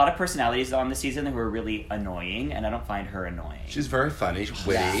there are a lot of personalities on the season who are really annoying, and I don't find her annoying. She's very funny,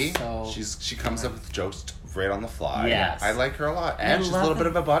 witty. So She comes up with jokes right on the fly. Yes. I like her a lot, and she's a little bit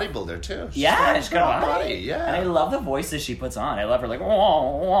of a bodybuilder too. She's She's got a body. Yeah, And I love the voices she puts on. I love her, like, whoa,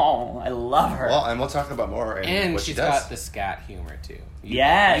 whoa. I love her. Well, and we'll talk about more. and what she's she does. got the scat humor too. You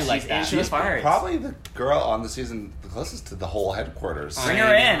like that. She's parts. probably the girl on the season the closest to the whole headquarters. Bring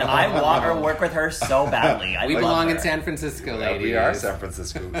her in. I want to work with her so badly. We love belong her. in San Francisco, Yeah, ladies. we are San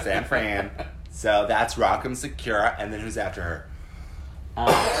Francisco, San Fran. So that's Rock'em Sakura, and then who's after her?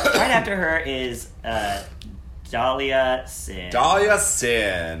 Right after her is Dahlia Sin. Dahlia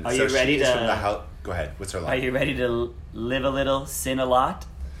Sin. Are you ready she's to- From the house. Go ahead. What's her Are line? you ready to live a little, sin a lot?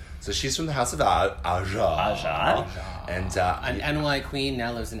 So she's from the house of Aja. Aja. And An NY queen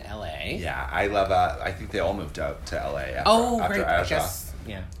now lives in LA. yeah, I love. I think they all moved out to LA after, after right. I Aja. guess,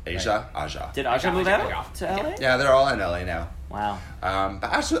 yeah. Aja, Aja. Did Aja move out to LA? Yeah, they're all in LA now. Wow. But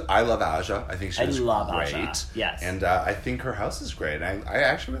Aja, I love Aja. I think I she's love great. Aja, yes. And I think her house is great. I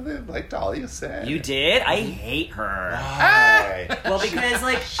actually really like Dahlia Sin. You did? I hate her. Why? Well, because,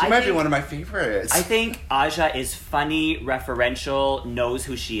 like, She might be one of my favorites. I think Aja is funny, referential, knows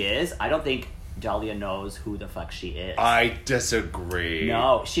who she is. I don't think Dahlia knows who the fuck she is. I disagree.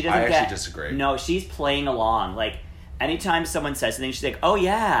 No, she doesn't I get... actually disagree. No, she's playing along. Like, anytime someone says something, she's like, oh,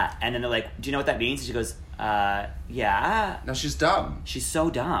 yeah. And then they're like, do you know what that means? And she goes, yeah. No, she's dumb. She's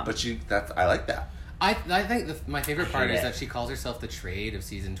so dumb. But I like that. I think my favorite part hate is it. that she calls herself the trade of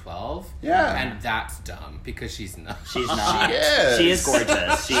season 12. Yeah. And that's dumb because she's not. She's not. She is. She is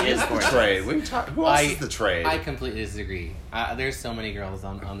gorgeous. She is gorgeous. Trade. Who else is the trade? I completely disagree. There's so many girls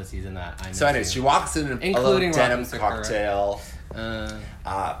on the season that I know. So anyways, she walks in a little Including denim Rock'em Sakura. cocktail,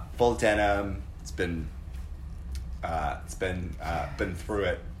 Uh, full denim. It's been through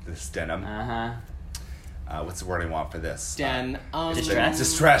it. This denim. Uh-huh. What's the word I want for this? Distress?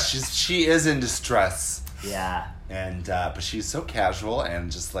 Distress. She is in distress, Yeah. and but she's so casual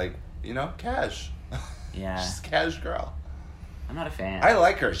and just like cash. Yeah. She's a cash girl. I'm not a fan. I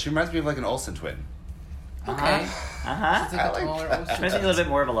like her. She reminds me of like an Olsen twin. okay. Uh-huh. It's like I a like taller that. Olsen. Reminds me a little bit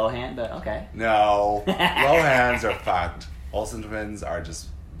more of a Lohan, but okay. No, low hands are fucked. Olsen twins are just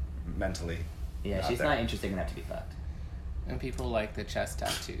mentally. Yeah, not she's there. not interesting enough to be fucked. And people like the chest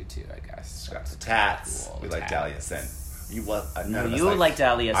tattoo too, I guess. She's got the tats. Cool We like tats. Dahlia Sin. You none No, of us you like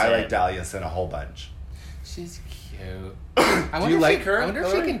Dahlia I Sin. like Dahlia Sin a whole bunch. She's cute. Do you like her? I wonder if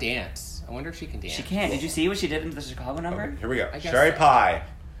she Hillary? can dance. I wonder if she can dance. She can't. Did you see what she did in the Chicago number? Okay, here we go. I guess Sherry so. Pie.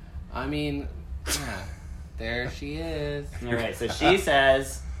 I mean, yeah. There she is. All right, so she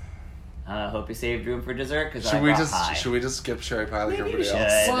says, hope you saved room for dessert because I brought pie. Should we just skip Sherry Pie like Maybe we everybody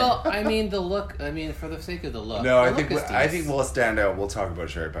else? should. Well, I mean, the look. I mean, for the sake of the look. No, the I think look is I decent. think we'll stand out. We'll talk about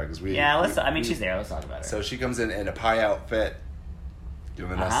Sherry Pie because we. Yeah, we- she's there. Let's talk about her. So she comes in a pie outfit,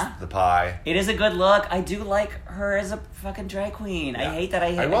 giving Uh-huh. us the pie. It is a good look. I do like her as a fucking drag queen. Yeah. I hate that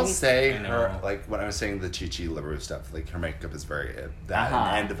I hate I will hate- say I know. her like when I was saying the Chi Chi LaRue stuff, like her makeup is very that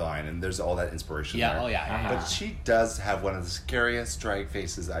Uh-huh. and divine, and there's all that inspiration. Yeah. there. Oh yeah. Uh-huh. But she does have one of the scariest drag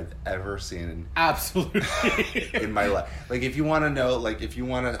faces I've ever seen Absolutely. in my life. Like if you want to know, like if you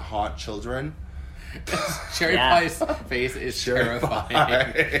want to haunt children, Cherry Yeah. Pie's face is Sherry terrifying.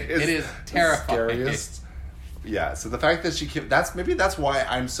 Pie It is the terrifying. scariest. Yeah. So the fact that she came, that's why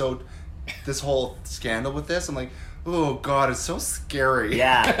I'm so this whole scandal with this. I'm like, oh god, it's so scary.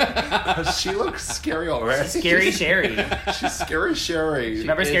 Yeah. She looks scary already. Scary Sherry. She's scary Sherry.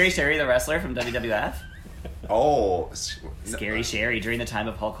 Remember is- Scary Sherry, the wrestler from WWF? Oh, Scary Sherry during the time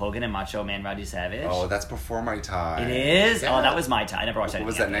of Hulk Hogan and Macho Man Roddy Savage. Oh, that's before my time. It is? Yeah. Oh, that was my time. I never watched that. What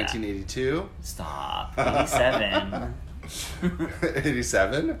was that? 1982. Stop. 87.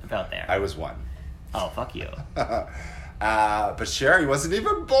 87. About there. I was one. Oh, fuck you. But Sherry wasn't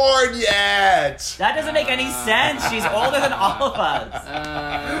even born yet. That doesn't make any sense. She's older than all of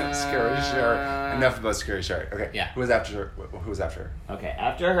us. Scary Sherry. Enough about Scary Sherry. Okay. Yeah. Who was after her? Who was after her? Okay,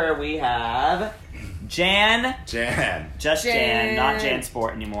 after her we have Jan. Just Jan, not Jan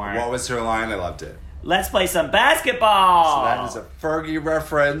Sport anymore. What was her line? I loved it. Let's play some basketball. So that is a Fergie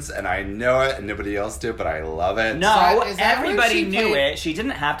reference, and I know it, and nobody else did, but I love it. No, Is that when everybody she knew played- it. She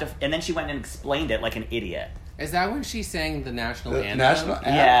didn't have to, and then she went and explained it like an idiot. Is that when she sang the national The anthem? national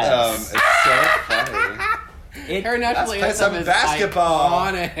anthem. Yes. It's so funny. Her national Let's play anthem some is basketball.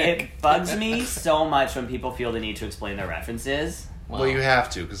 iconic. It bugs me so much when people feel the need to explain their references. Well, you have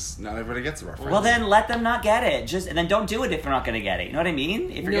to, because not everybody gets a reference. Well, then let them not get it. And then don't do it if they're not going to get it. You know what I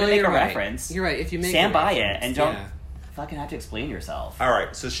mean? If you're going to make you're a right. reference, You're right. If you make stand a by it reference, and don't yeah. fucking have to explain yourself. All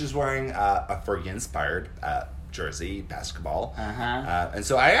right, so she's wearing a Fergie-inspired jersey, basketball. And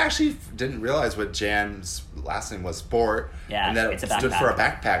so I actually didn't realize what Jan's last name was, Sport. Yeah, and that it's it a stood backpack. for a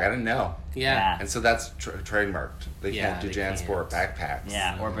backpack. I didn't know. Yeah. And so that's trademarked. They Yeah, can't do they Jan can't. Sport backpacks.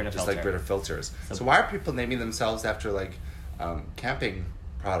 Yeah, or Brita Just Filter. like Brita filters. So why are people naming themselves after like camping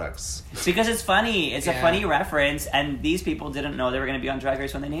products? Because it's funny. It's a Yeah. funny reference, and these people didn't know they were going to be on Drag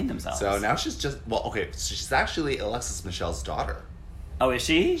Race when they named themselves. So now she's just, so she's actually Alexis Michelle's daughter. Oh, is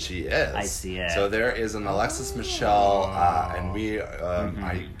she? She is. I see it. So there is an Alexis Michelle, and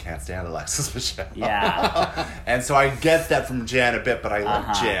I can't stand Alexis Michelle. Yeah. And so I get that from Jan a bit, but I love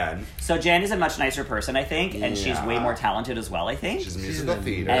Jan. So Jan is a much nicer person, I think, and she's Yeah. way more talented as well, I think. She's musical an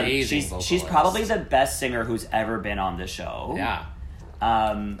theater. and amazing she's vocalist. probably the best singer who's ever been on the show. Yeah.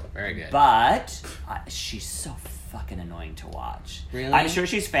 Very good. But she's so fucking annoying to watch. Really? I'm sure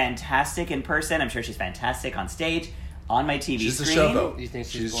she's fantastic in person. I'm sure she's fantastic on stage, on my TV She's a screen. showboat. You think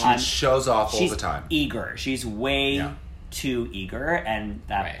She she's blonde? shows off all She's the time. eager. She's way Yeah. too eager, and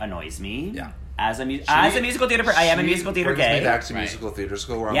that Right. annoys me. Yeah. As a musical theater person, I am a musical theater brings gay. me back to Right. musical theater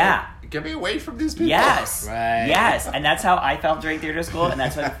school where I'm Yeah. like, get me away from these people. Yes. Right. Yes. And that's how I felt during theater school, and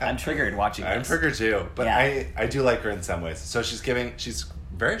that's when I'm triggered watching this. I'm triggered too, but Yeah. I do like her in some ways. So she's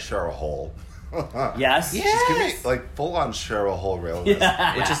very Cheryl Hole. Yes. Yeah. She's giving me like full on Cheryl Hole realness,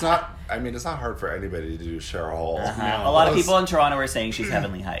 Yeah. which is not. I mean, it's not hard for anybody to do Cheryl Hole. A lot of people in Toronto are saying she's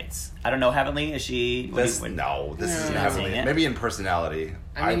Heavenly Heights. I don't know Heavenly. Is she? This isn't You're Heavenly. not seeing it? Maybe in personality.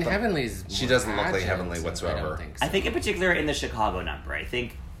 I mean, thought- Heavenly's. She more doesn't look like pageant, Heavenly so whatsoever. I don't think so. I think in particular in the Chicago number, I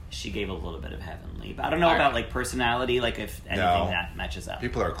think she gave a little bit of Heavenly, but I don't know about like personality, like if anything No. that matches up.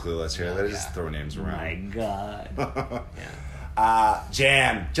 People are clueless here. They Yeah. just throw names Oh around. my God.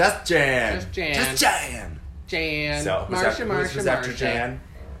 Jan. Just Jan. Just Jan. Just Jan. Jan. So who's Marsha, after Jan?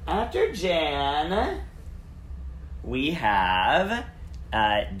 After Jan, we have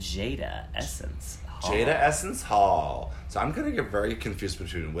Jada Essence Hall. Jada Essence Hall. So I'm gonna get very confused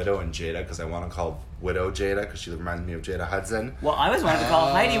between Widow and Jada because I want to call Widow Jada because she reminds me of Jada Hudson. Well, I was wanting to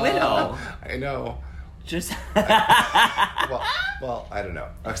call Heidi Widow. I know. Just Well, I don't know.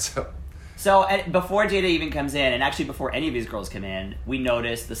 so before Jada even comes in, and actually before any of these girls come in, we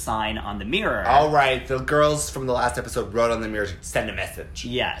notice the sign on the mirror. All right, the girls from the last episode wrote on the mirror, "Send a message."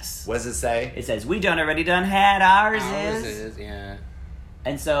 Yes. What does it say? It says, "We done already done had ours, Ours is." is, yeah.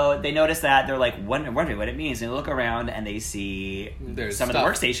 And so they notice that they're like wondering what it means. And they look around and they see There's some stuff.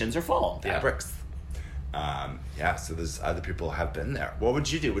 of the workstations are full. Fabrics. So there's other people have been there. What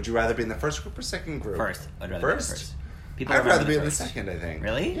would you do? Would you rather be in the first group or second group? First. I'd rather be in the first. People I'd remember rather be in the first. second, I think.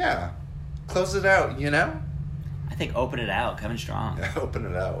 Really? Yeah. Close it out, you know? I think open it out, coming strong. Open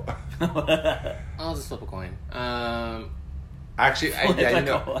it out. I'll just flip a coin. Actually, Flip a you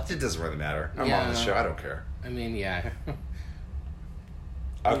know, coin. it doesn't really matter. I'm Yeah. on the show. I don't care. I mean, yeah.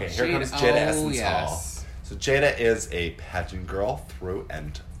 Okay, here Jada- comes Jada oh, Essence yes. Hall. So Jada is a pageant girl through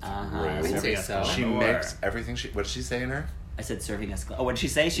and through. I would say so. She makes everything what did she say in her? I said serving us. Oh, what did she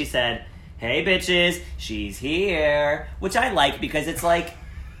say? She said, "Hey bitches, she's here," which I like because it's like,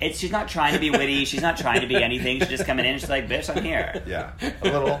 she's not trying to be witty. She's not trying to be anything. She's just coming in and she's like, "Bitch, I'm here." Yeah, a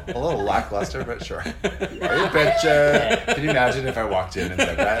little lackluster, but sure. Hey bitches! Can you imagine if I walked in and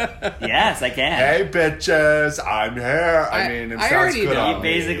said that? Yes, I can. Hey bitches, I'm here. I mean, it I sounds already good know. on You me.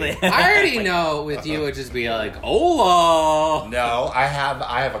 basically. I already know with you, it would just be like, "Hola." No, I have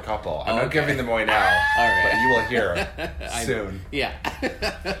a couple. I'm not Okay. giving them away now. All right. But you will hear I- soon. Yeah.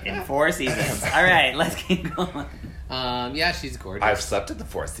 In 4 seasons. All right, let's keep going. Yeah, she's gorgeous. I've slept at the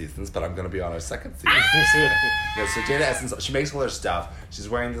 4 seasons, but I'm going to be on our second season. Yeah, so Jada Essence, she makes all her stuff. She's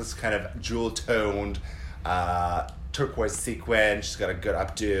wearing this kind of jewel-toned turquoise sequin. She's got a good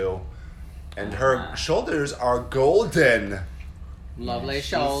updo. And her shoulders are golden. Lovely she's-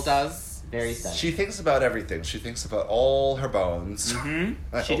 shoulders. Very stunning. She thinks about everything. She thinks about all her bones.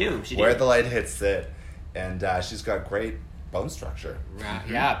 Mm-hmm. She do. Where the light hits it. And she's got great bone structure.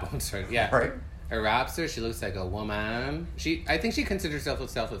 Yeah, bone structure. Yeah. Right? A rapster, she looks like a woman. I think she considers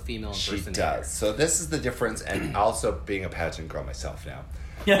herself a female impersonator. She does. So this is the difference, and also being a pageant girl myself now.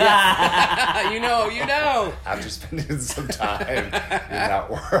 You know. After spending some time in that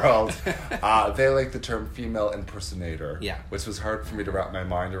world, they like the term female impersonator. Yeah. Which was hard for me to wrap my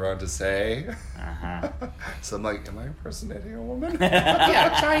mind around to say. Uh-huh. So I'm like, am I impersonating a woman?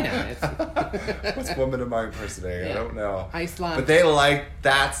 Yeah, China. Which woman am I impersonating? Yeah. I don't know. Iceland. But they like,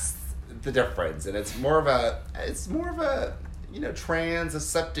 that's the difference. And it's more of a trans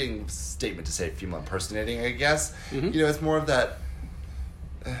accepting statement to say female impersonating, I guess. Mm-hmm. It's more of that.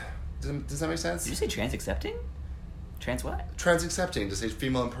 Does that make sense? Did you say trans accepting? Trans what? Trans accepting to say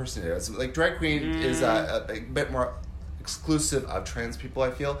female impersonator. It's like drag queen is a bit more exclusive of trans people,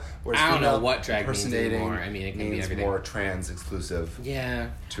 I feel. Whereas I don't female know what drag means impersonating anymore. I mean, it can be means everything. more trans exclusive Yeah.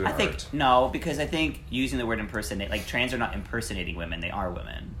 to an I think art. no, because I think using the word impersonate, like trans are not impersonating women; they are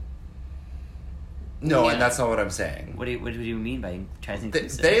women. No, Yeah. and that's not what I'm saying. What do you mean by trans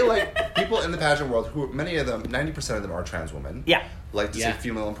inclusive? They like people in the pageant world who many of them, 90% of them are trans women. Yeah. Like to Yeah. say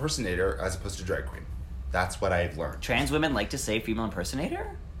female impersonator as opposed to drag queen. That's what I've learned. Trans women like to say female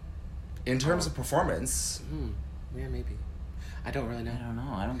impersonator? In terms of performance, Yeah, maybe. I don't really know. I don't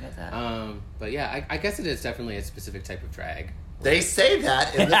know. I don't get that. But yeah, I guess it is definitely a specific type of drag. they say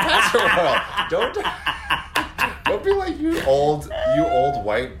that in the pageant world. Don't be like you old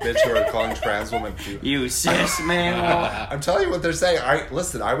white bitch who are calling trans women cute. You cis man. I'm telling you what they're saying. I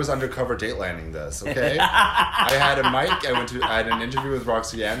was undercover date landing this, okay? I had a mic, I had an interview with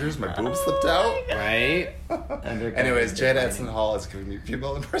Roxy Andrews, my boobs slipped out. Right? Anyways, Jade Edson Hall is giving me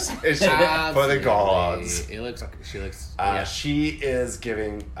female impersonation for the gods. It looks like she looks. She is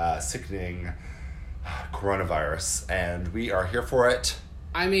giving sickening coronavirus, and we are here for it.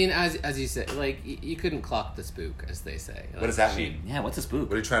 I mean, as you said, like you couldn't clock the spook, as they say. Like, What does that mean? Yeah, what's a spook?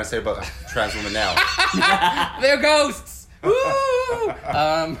 What are you trying to say about trans women now? They're ghosts. Woo!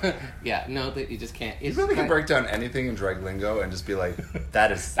 Yeah, no, that you just can't. You really can break down anything in drag lingo and just be like,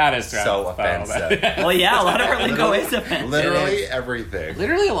 that is That is so offensive. Well, yeah, a lot of her lingo is offensive. Literally everything.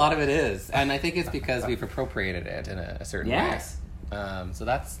 Literally, a lot of it is, and I think it's because we've appropriated it in a certain Yes. way. So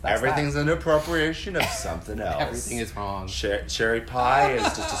that's Everything's that. an appropriation of something else. Everything is wrong. Cherry Pie is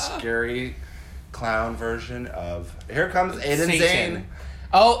just a scary clown version of. Here comes Aiden Satan. Zane.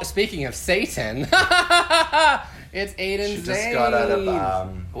 Oh, speaking of Satan, it's Aiden She Zane. just got out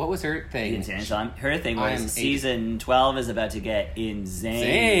of. What was her thing? Insane. So her thing was I'm season 12 is about to get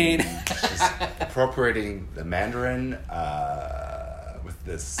insane. Zane. She's appropriating the Mandarin with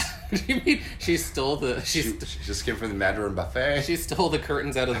this. You mean she stole the She just came from the Mandarin buffet. she stole the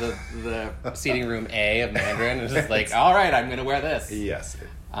curtains out of the seating room A of Mandarin and was just like, all right, I'm gonna wear this. Yes.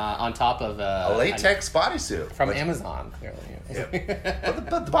 On top of A latex bodysuit. from Which- Amazon, clearly.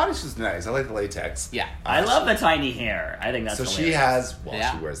 But the bodysuit's nice. I like the latex. Yeah. I love the tiny hair. I think that's So hilarious. she has,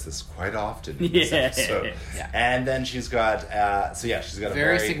 Yeah. she wears this quite often in this Yeah. episode. Yeah. And then she's got, she's got a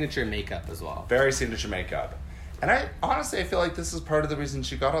Very very signature makeup as well. very signature makeup. And I feel like this is part of the reason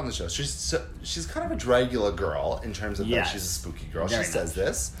she got on the show. She's kind of a Dragula girl in terms of that Yes. she's a spooky girl. Very she says much.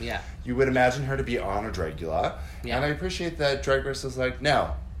 this. Yeah. You would imagine her to be on a Dragula. Yeah. And I appreciate that Drag Race is like,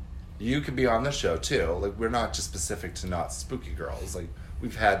 no, you could be on the show too. Like, we're not just specific to not spooky girls. Like,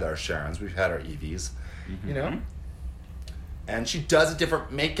 we've had our Sharons, we've had our Evies, you know? And she does a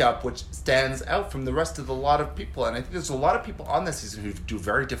different makeup, which stands out from the rest of the lot of people. And I think there's a lot of people on this season who do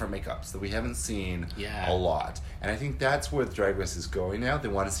very different makeups that we haven't seen Yeah. a lot. And I think that's where Drag Race is going now. They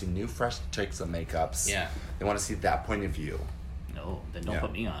want to see new, fresh takes of makeups. Yeah. They want to see that point of view. No, then don't Yeah.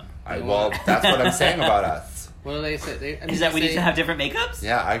 put me on. Well, that's what I'm saying about us. What do they say? Is that we need to have different makeups?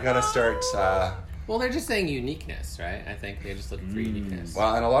 Yeah, I gotta start. Well, they're just saying uniqueness, right? I think they're just looking for uniqueness.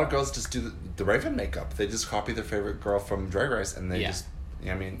 Well, and a lot of girls just do the Raven makeup. They just copy their favorite girl from Drag Race, and they Yeah. just.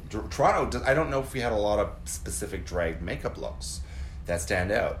 I mean, Toronto. I don't know if we had a lot of specific drag makeup looks that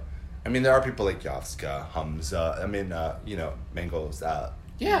stand out. I mean, there are people like Yovska, Hamza. I mean, Mango's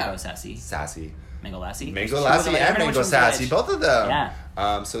Yeah. Mango Sassy. Sassy. Mango Lassie. Mango She Lassie was like, and everyone Mango was Sassy, which. both of them.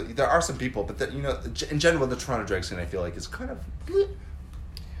 Yeah. So there are some people, but in general, the Toronto drag scene, I feel like, is kind of.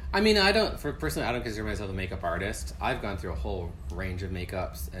 I mean, personally, I don't consider myself a makeup artist. I've gone through a whole range of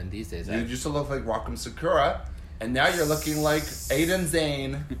makeups, and these days, You used to look like Rock'em Sakura, and now you're looking like Aiden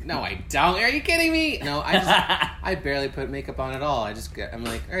Zane. no, I don't. Are you kidding me? No, I barely put makeup on at all. I'm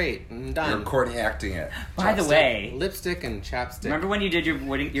like, all right, I'm done. You're Courtney acting it. By the way, Lipstick and chapstick. remember when you did your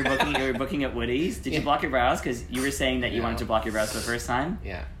booking at Woody's? Did you block your brows? Because you were saying that you Yeah. wanted to block your brows for the first time.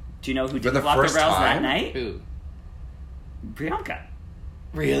 Yeah. Do you know who For the didn't block their first brows time? that night? Who? Priyanka.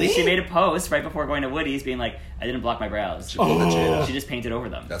 Really? She made a post right before going to Woody's being like, I didn't block my brows. She pulled the Jada. She just painted over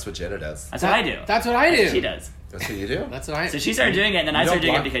them. That's what Jada does. That's what I do. That's what I do. She does. That's what you do? That's what I So she started doing it, and then I started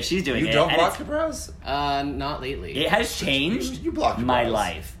doing it because she's doing it. You don't and block your brows? Not lately. It has changed You block your my brows.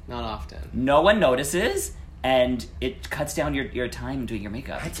 life. Not often. No one notices, and it cuts down your time doing your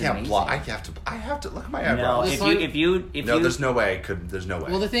makeup. I It's can't amazing. block. I have to look at my No, eyebrows. if you No, there's no way I could. There's no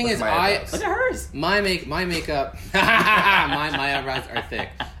way. Well, the thing Look is, at my eyebrows. look at hers. My makeup, my eyebrows are thick.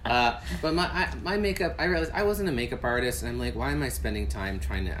 But my makeup, I realized I wasn't a makeup artist, and I'm like, why am I spending time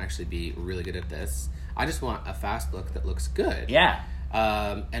trying to actually be really good at this? I just want a fast look that looks good. Yeah.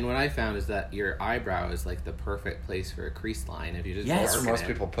 And what I found is that your eyebrow is like the perfect place for a crease line if you just Yes. That's where darken most it.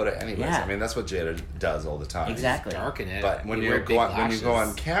 people put it anyways. Yeah. I mean, that's what Jada does all the time. Exactly. Darken it. But when you wear go big on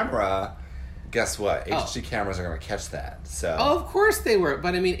lashes. camera, guess what? Oh. HD cameras are going to catch that. So, Oh, of course they were.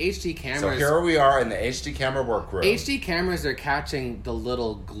 But I mean, HD cameras. so here we are in the HD camera workroom. HD cameras are catching the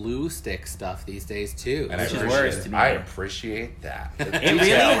little glue stick stuff these days too. And I Which is appreciate worse it. to me. I appreciate that. The It really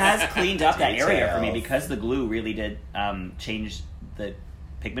details. has cleaned up that area for me Details. because the glue really did change the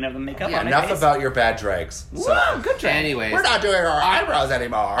pigment of the makeup Yeah, on my Enough face. about your bad drags. So, Whoa, good job. Anyways, we're not doing our eyebrows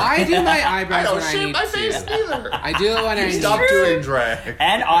anymore. I do my I eyebrows don't when I shave need my face to. either. I do it when I need Stop to. doing drag.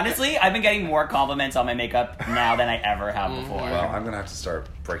 And honestly, I've been getting more compliments on my makeup now than I ever have before. Well, I'm going to have to start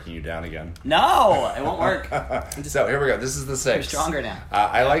breaking you down again. No, it won't work. So here we go. This is the 6. You're stronger now.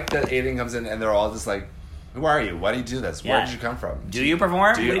 I like that Aiden comes in and they're all just like, who are you? Why do you do this? Where Yeah. did you come from? Do you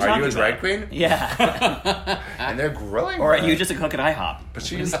perform? Do you, What are you talking a drag about? queen? Yeah. And they're grilling Or are her. you just a cook at IHOP? But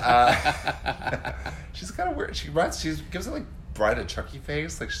she's she's kind of weird. She gives it like Bride Chucky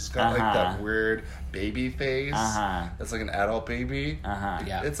face. Like she's got like Uh-huh. that weird baby face. Uh-huh. That's like an adult baby. Uh-huh.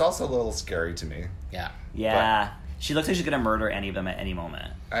 Yeah. It's also a little scary to me. Yeah. Yeah. She looks like she's going to murder any of them at any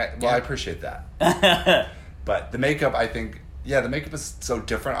moment. I appreciate that. But the makeup, I think, the makeup is so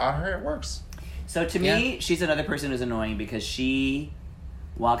different on her. It works. So to me, she's another person who's annoying because she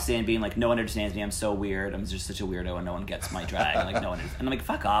walks in being like, no one understands me. I'm so weird. I'm just such a weirdo and no one gets my drag. Like, no one is. And I'm like,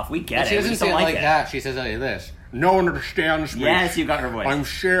 fuck off. We get She it. We doesn't just say don't it like like it. that. She says it like this. No one understands me. Yes, you got her voice. I'm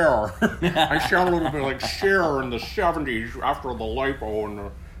Cher. I sound a little bit like Cher in the 70s after the lipo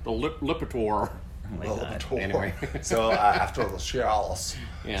and the Lipitor. Oh my Well, God. tour. Anyway. So after the Shells.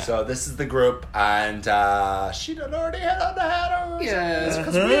 Yeah. So this is the group, and she done already had on the Hatters. Yes.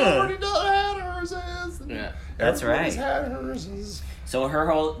 Because we already know the Hatters is. Yeah. That's Everybody's right. Hatters is. So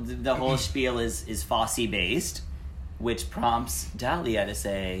the whole spiel is Fosse based, which prompts Dahlia to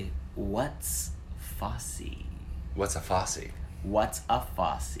say, "What's Fosse? What's a Fosse? What's a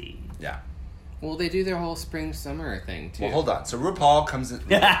Fosse?" Yeah. Well, they do their whole spring-summer thing, too. Well, hold on. So RuPaul comes in.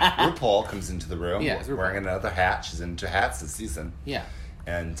 RuPaul comes into the room Yeah, it's RuPaul. wearing another hat. She's into hats this season. Yeah.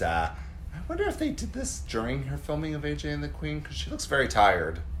 And I wonder if they did this during her filming of AJ and the Queen, because she looks very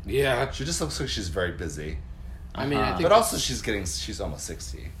tired. Yeah. She just looks like she's very busy. I mean, I think... But also, she's almost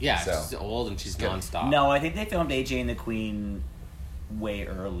 60. Yeah, So. she's old and she's Good. nonstop. No, I think they filmed AJ and the Queen way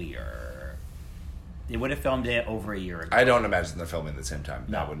earlier. They would have filmed it over a year ago. I don't imagine they're filming at the same time.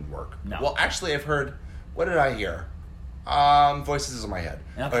 No. That wouldn't work. No. Well, actually, I've heard. What did I hear? Voices in my head.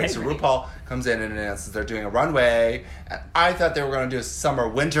 Okay, So great. RuPaul comes in and announces they're doing a runway. And I thought they were going to do a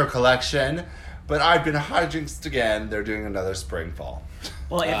summer-winter collection, but I've been hijinxed again. They're doing another spring-fall.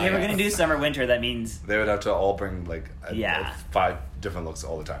 Well, if they were yeah. going to do summer winter, that means They would have to all bring like Yeah. 5 different looks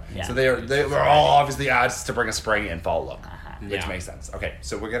all the time. Yeah. So they were all obviously asked to bring a spring and fall look, which Yeah. makes sense. Okay,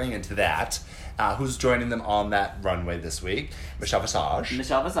 so we're getting into that. Who's joining them on that runway this week? Michelle Visage.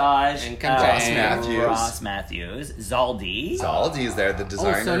 Michelle Visage, And Ross Matthews. Ross Matthews, Zaldi. Zaldi's there, the Oh,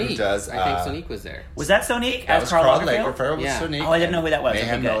 designer Sonique. who does. I think Sonique was there. Was that Sonique That as was Karl Karl Lagerfeld? Lagerfeld with Yeah. Sonique. Oh, I didn't know who that was.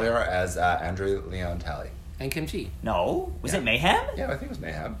 Mayhem Okay, good. Miller as Andrew Leon Talley. And Kimchi. No, was Yeah. it Mayhem? Yeah, I think it was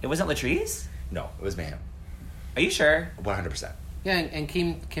Mayhem. It wasn't Latrice. No, it was Mayhem. Are you sure? 100%. Yeah, and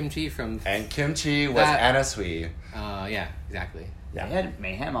Kimchi from... And Kimchi was That- Anna Sui. yeah, exactly. Yeah. They had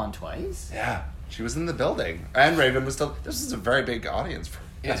Mayhem on twice. Yeah, she was in the building. And Raven was still. This is a very big audience.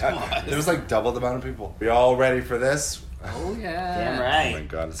 It was. There was like double the amount of people. We all ready for this? Oh, yeah. Damn Oh my right.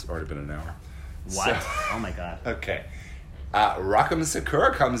 god, it's already been an hour. What? So- Oh my god. Okay. Rakam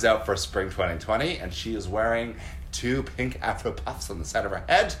Sakura comes out for spring 2020, and she is wearing 2 pink afro puffs on the side of her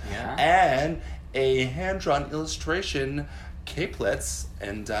head, Yeah. and a hand-drawn illustration capelets,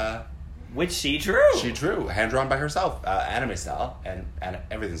 and Which she drew. she drew hand-drawn by herself, anime style, and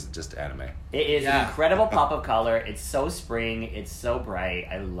everything's just anime. It is Yeah. an incredible pop of color. It's so spring. It's so bright.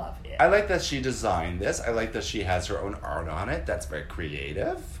 I love it. I like that she designed this. I like that she has her own art on it. That's very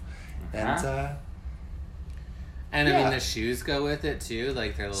creative, and And I mean, the shoes go with it too,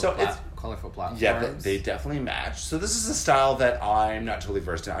 like their little colorful platforms. Yeah, they definitely match. So this is a style that I'm not totally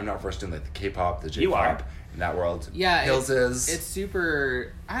versed in. I'm not versed in like the K-pop, the J-pop, You are. in that world. Yeah, Hills is. It's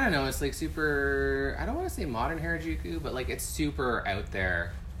super. I don't know. It's like super. I don't want to say modern Harajuku, but like it's super out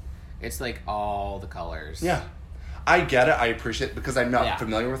there. It's like all the colors. Yeah. I get it. I appreciate it because I'm not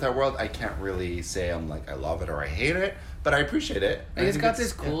familiar with that world. I can't really say I'm like I love it or I hate it, but I appreciate it. And it's got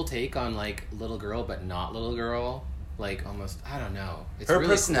this cool take on like little girl, but not little girl. Like almost, I don't know. It's her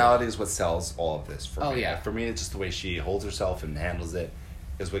really personality cool. is what sells all of this for me. Oh, yeah. For me, it's just the way she holds herself and handles it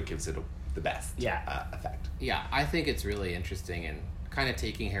is what gives it the best Yeah. effect. Yeah, I think it's really interesting and kind of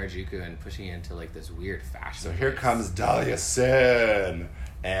taking Harajuku and pushing it into like this weird fashion. So here comes Dahlia Sin.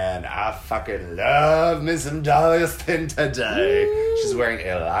 And I fucking love me some Dahlia Sin today. Woo! She's wearing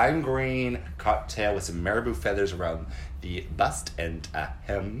a lime green cocktail with some marabou feathers around the bust and a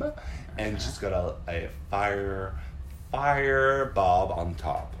hem. And she's got a fire bob on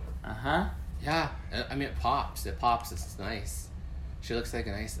top. Uh-huh. Yeah, I mean, it pops. It's nice. She looks like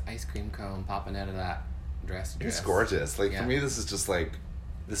a nice ice cream cone popping out of that dress. It's gorgeous. Like, for me, this is just like...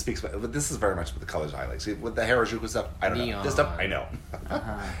 This speaks, but this is very much with the colors I like. See, with the Harajuku stuff, I don't know. This stuff, I know.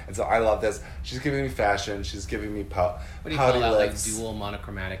 And so I love this. She's giving me fashion. She's giving me what do you call that? Like dual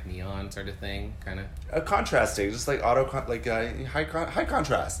monochromatic neon sort of thing, kind of. Contrasting, just like high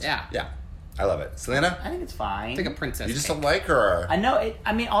contrast. Yeah, yeah. I love it. Selena? I think it's fine. It's like a princess. You just don't like her. I know it.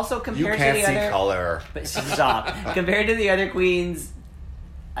 I mean, also compared to the other... You can't see color. But stop. Compared to the other queens,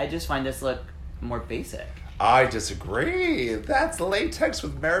 I just find this look more basic. I disagree. That's latex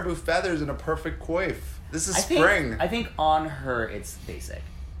with marabou feathers and a perfect coif. This is spring. I think on her, it's basic.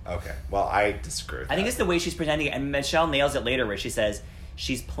 Okay. Well, I disagree with that. I think it's the way she's presenting it. And Michelle nails it later where she says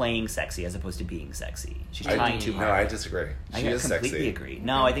she's playing sexy as opposed to being sexy. She's trying too hard. No, I disagree. She is sexy. I completely agree.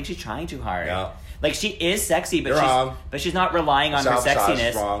 No, I think she's trying too hard. No. Like, she is sexy, but she's not relying on her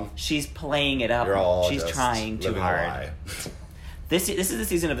sexiness. Wrong. She's playing it up. She's trying too hard. This is the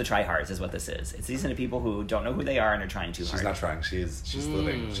season of the tryhards, is what this is. It's the season of people who don't know who they are and are trying too hard. She's not trying. She's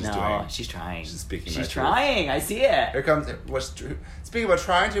living. She's doing. She's trying. She's speaking. She's trying. I see it. Here comes. Speaking about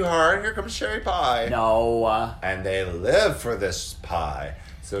trying too hard, here comes Sherry Pie. No. And they live for this pie.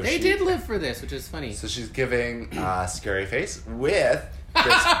 So they did live for this, which is funny. So she's giving Scary Face with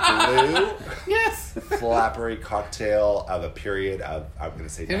this blue flappery cocktail of a period of, I'm going to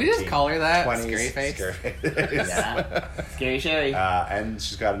say, can we just call her that? 20s, Scary Face? Scary Face. Yeah. Scary Sherry. And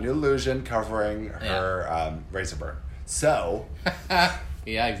she's got a new illusion covering her razor burn. So.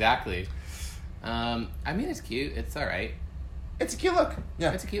 Yeah, exactly. I mean, it's cute. It's all right. It's a cute look.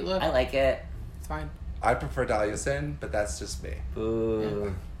 Yeah. It's a cute look. I like it. It's fine. I prefer Dahlia Sin, but that's just me.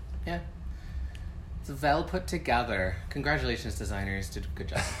 Boo. Yeah. It's well put together. Congratulations, designers. Did a good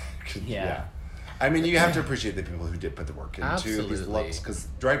job. Yeah. I mean, you have to appreciate the people who did put the work into these looks, because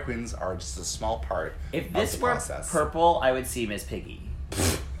drag queens are just a small part If this were purple, I would see Miss Piggy.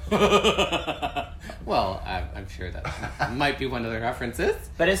 Well, I'm sure that might be one of the references.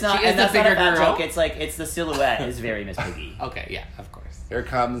 But it's not, and that's not a bad joke. It's like, it's the silhouette is very Miss Piggy. Okay, yeah, of course. Here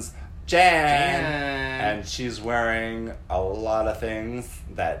comes Jan. And she's wearing a lot of things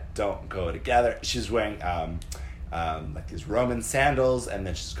that don't go together. She's wearing like these Roman sandals, and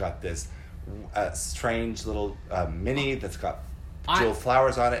then she's got this strange little mini that's got jeweled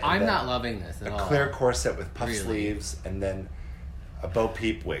flowers on it. And I'm not loving this at all. A clear corset with puff sleeves, and then a Bo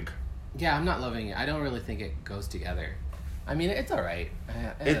Peep wig. Yeah, I'm not loving it. I don't really think it goes together. I mean, it's all right.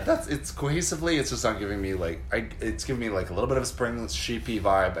 It's cohesively. It's just not giving me it's giving me like a little bit of a spring sheepy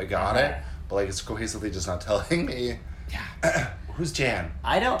vibe. I got it, but like it's cohesively just not telling me. Yeah. Who's Jan?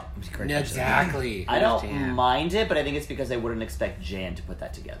 I don't. Exactly. I don't mind it, but I think it's because I wouldn't expect Jan to put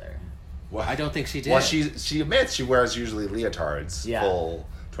that together. Well, I don't think she did. Well, she admits she wears usually leotards full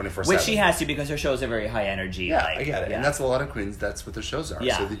 24/7. Which she has to because her shows are very high energy. Yeah, I get it. Yeah. And that's a lot of queens. That's what their shows are.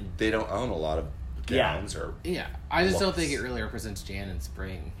 Yeah. So they don't own a lot of gowns or I just don't think it really represents Jan in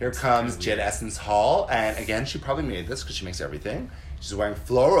spring. Here comes Jade Essence Hall, and again, she probably made this because she makes everything. She's wearing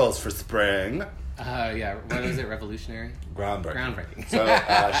florals for spring. Yeah. What is it? Revolutionary? Groundbreaking. So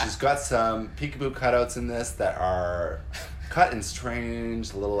she's got some peekaboo cutouts in this that are cut in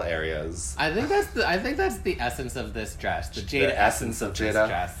strange little areas. I think that's the essence of this dress. The Jade essence of this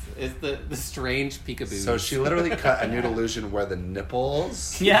dress is the strange peekaboo. So she literally cut a nude illusion where the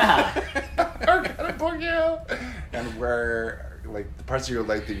nipples are gonna poke out, and where like the parts of your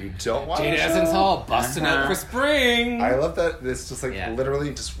leg that you don't want. Jade Essence Hall busting out for spring. I love that. It's just like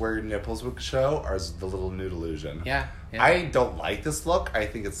literally just where your nipples would show are the little nude illusion. Yeah. I don't like this look. I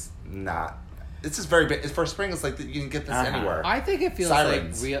think it's not It's just very big. For spring, it's like you can get this anywhere. I think it feels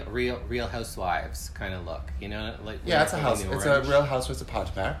Sirens. like real Housewives kind of look. You know, like Yeah, it's a house. It's a real Housewives of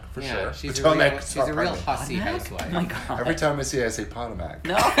Potomac for sure. She's a Potomac, real, stop she's a real fighting. hussy housewife. Oh my god. Every time I see it, I say Potomac.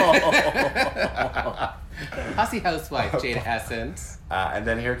 No. Hussy housewife, Jada Essence. And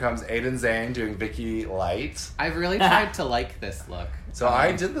then here comes Aiden Zane doing Vicky Light. I've really tried to like this look. So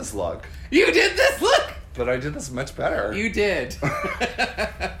I did this look, You did this look. but I did this much better. You did.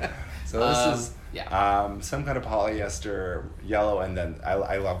 So this is yeah. some kind of polyester yellow, and then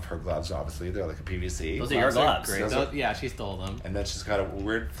I love her gloves. Obviously, they're like a PVC. Those are your gloves. Great. Yeah, she stole them. And then she's got a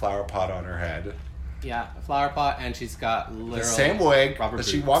weird flower pot on her head. Yeah, a flower pot, and she's got literal The same wig rubber that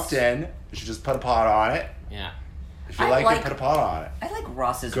she boots. walked in. She just put a pot on it. Yeah. If you I like like- it, put a pot on it. I like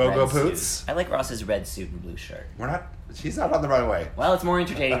Ross's Go-Go red Boots? suit. I like Ross's red suit and blue shirt. She's not on the runway. Well, it's more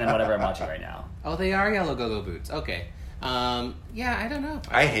entertaining than whatever I'm watching right now. Oh, they are yellow go-go boots. Okay. Yeah, I don't know.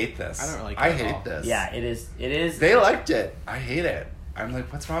 I hate this. I don't really I care at all. hate this. Yeah, it is. It is. They liked it. I hate it. I'm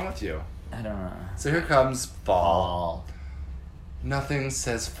like, what's wrong with you? I don't know. So here comes fall. All. Nothing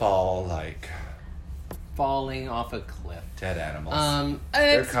says fall like Falling off a cliff. dead animals.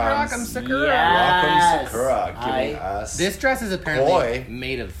 It's comes- Rock'em Sakura. Yes. Welcome Sakura, giving I- us. This dress is apparently Boy.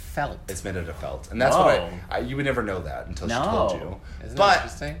 made of felt. It's made out of felt, and that's Whoa. what you would never know that until she No. told you. Isn't that But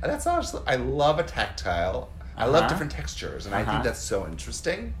interesting? that's not. I love a tactile. I love Uh-huh. different textures, and I Uh-huh. think that's so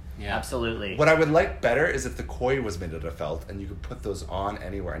interesting. Yeah. Absolutely. What I would like better is if the koi was made out of felt, and you could put those on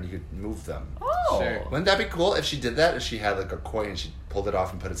anywhere, and you could move them. Oh. Sure. Wouldn't that be cool if she did that? If she had like a koi and she pulled it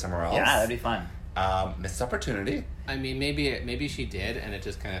off and put it somewhere else? Yeah, that'd be fun. Missed opportunity. I mean, maybe she did, and it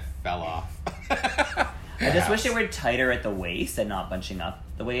just kind of fell off. I just wish it were tighter at the waist and not bunching up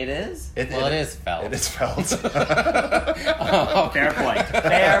the way it is. It is felt. It is felt. Fair point.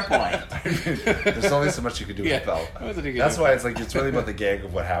 Fair point. I mean, there's only so much you could do Yeah. with felt. What do you That's do? why it's like it's really about the gag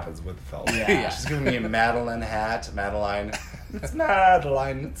of what happens with the felt. Yeah. She's giving me a Madeline hat. Madeline. It's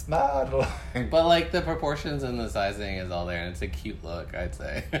Madeline. It's Madeline. But like the proportions and the sizing is all there, and it's a cute look, I'd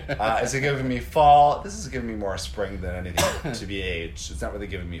say. Is it giving me fall? This is giving me more spring than anything to be aged. It's not really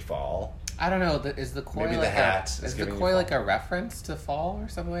giving me fall. I don't know. Is the koi Maybe the like hat is is the giving you koi fall. like a reference to fall or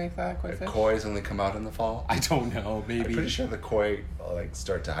something like that? Koi fish? Koi's only come out in the fall. I don't know. Maybe. I'm pretty sure the koi like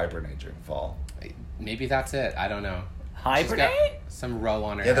start to hibernate during fall. Maybe that's it. I don't know. She's Hibernate? got some row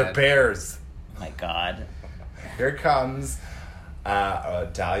on her Yeah, head. they're bears. Oh my god. Here comes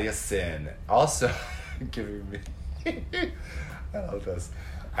Dahlia Sin. Also giving me. I love this.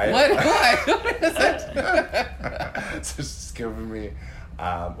 What? What is it? So she's giving me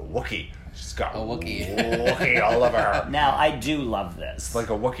Wookiee. She's got A Wookiee. Wookiee all over her. Now, I do love this. It's like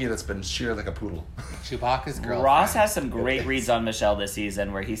a Wookiee that's been sheared like a poodle. Chewbacca's girlfriend. Ross has some great reads on Michelle this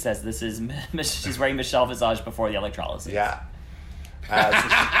season where he says this is she's wearing Michelle Visage before the electrolysis. Yeah.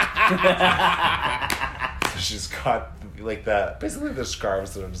 So she's got like basically the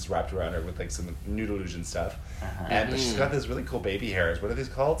scarves that are just wrapped around her with like some nude illusion stuff, and she's got these really cool baby hairs. What are these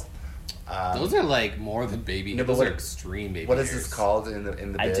called? Those are like more than baby. No, but Those what- are extreme baby. What is hairs. this called in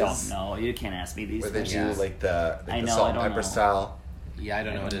the I biz? don't know. You can't ask me these Where they things. do Yeah. like the I the know, salt I and don't pepper know. style. Yeah, I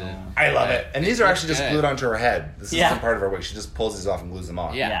don't know what it is. I love it. And these are looks actually just good. glued onto her head. This Yeah. isn't part of her wig. She just pulls these off and glues them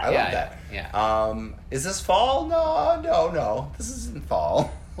on. Yeah, I love yeah, that. yeah. Is this fall? No. This isn't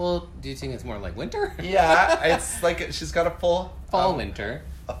fall. Well, do you think it's more like winter? Yeah, it's like she's got a full Fall, winter.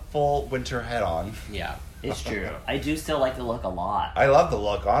 a full winter head on. Yeah. It's true. I do still like the look a lot. I love the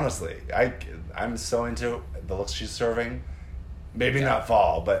look, honestly. I'm so into the looks she's serving. Maybe not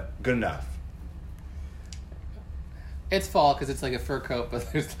fall, but good enough. It's fall because it's like a fur coat,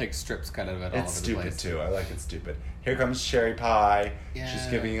 but there's like strips cut out of it all It's over the stupid place. too. I like it stupid. Here comes Sherry Pie. Yeah. She's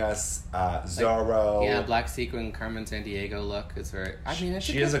giving us Zorro. Yeah, black sequin Carmen San Diego look is very. I mean, it's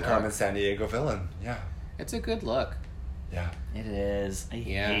She a is a good Carmen look. San Diego villain. Yeah. It's a good look. Yeah. It is. I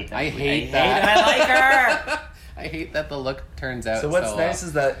Yeah, hate that. I hate it. that. I like her. I hate that the look turns out. So what's nice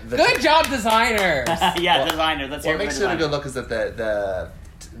is that good job, designers. Yeah, designer. Let's hear what from makes the it a designer. good look is that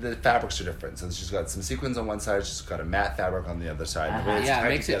the fabrics are different. So she's got some sequins on one side. She's got a matte fabric on the other side. The way it's Yeah, it tied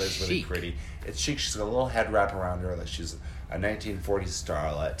makes it together is really chic. pretty. It's chic. She's got a little head wrap around her, like she's a 1940s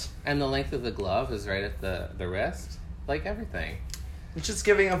starlet. And the length of the glove is right at the wrist, like everything. It's just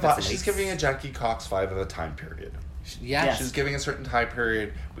giving That's she's nice. giving a Jackie Cox vibe of a time period. Yeah, Yes. She's giving a certain time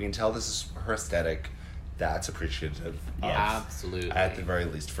period. We can tell this is her aesthetic. That's appreciative. Yeah. of, absolutely. at the very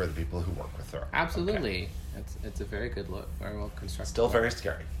least, for the people who work with her. Absolutely, Okay. it's a very good look, very well constructed. Still very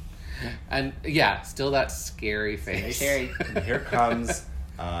scary. and yeah, still that scary face. Sherry. And here comes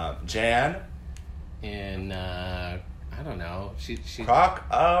Jan. In I don't know, she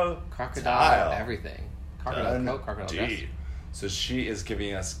Crocodile. crocodile everything. Crocodile coat, crocodile dress. Dundee. So she is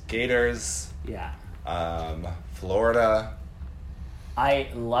giving us gators, Yeah. Florida. I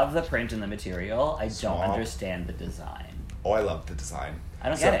love the print and the material. I Swamp. don't understand the design. Oh, I love the design. I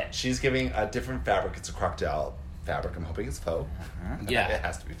don't get it. She's giving a different fabric. It's a crocodile fabric. I'm hoping it's faux. Yeah. It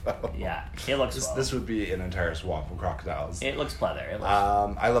has to be faux. Yeah, it looks This would be an entire swamp of crocodiles. It looks pleather. It looks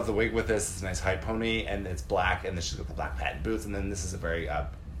I love the wig with this. It's a nice high pony, and it's black, and then she's got the black patent boots, and then this is a very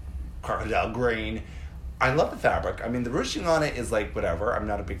crocodile green. I love the fabric. I mean, the ruching on it is like whatever. I'm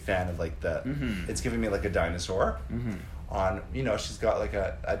not a big fan of like the... It's giving me like a dinosaur. On, she's got like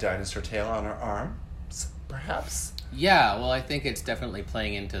a dinosaur tail on her arm, perhaps. Yeah, well, I think it's definitely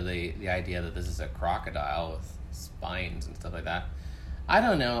playing into the idea that this is a crocodile with spines and stuff like that. I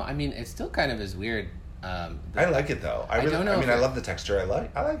don't know. I mean, it still kind of is weird. I like it though. I don't know. I mean, I love the texture. I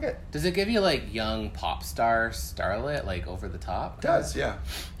like it. Does it give you like young pop star starlet, like over the top? It does, yeah.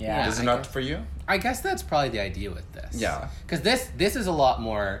 Yeah. Is it not for you? I guess that's probably the idea with this. Yeah. Because this is a lot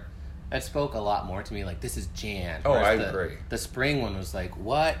more. It spoke a lot more to me. Like, this is Jan. Oh, whereas I agree. The spring one was like,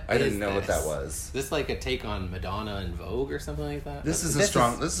 what? I didn't know what this? that was. Is this like a take on Madonna and Vogue or something like that? This is a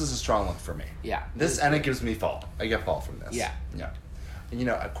strong look for me. Yeah. This and it gives me fall. I get fall from this. Yeah. Yeah. And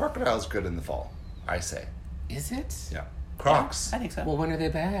a crocodile is good in the fall, I say. Is it? Yeah. Crocs. I think so. Well, when are they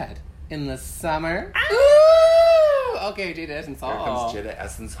bad? In the summer? Ooh! Okay, Jada Essence Here Hall. comes Jada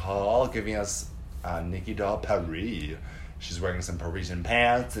Essence Hall giving us Nikki Doll Paris. She's wearing some Parisian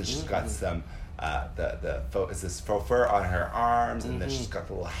pants and she's got some is this faux fur on her arms and then she's got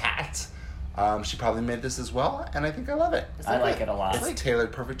the little hat. She probably made this as well, and I think I love it. I like it a lot. It's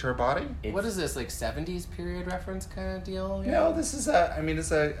tailored perfect to her body. What is this, like 70s period reference kind of deal? This is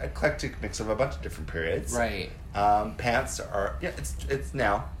it's a eclectic mix of a bunch of different periods. Right. Pants are it's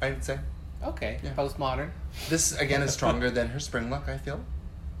now, I'd say. Okay. Yeah. Postmodern. This again is stronger than her spring look, I feel.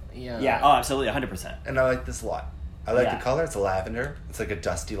 Yeah. Yeah. Oh, absolutely, 100%. And I like this a lot. I like Yeah. the color. It's a lavender. It's like a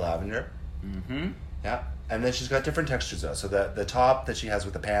dusty lavender. Mm-hmm. Yeah. And then she's got different textures though. So the top that she has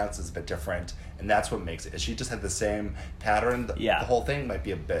with the pants is a bit different, and that's what makes it. If she just had the same pattern, the whole thing might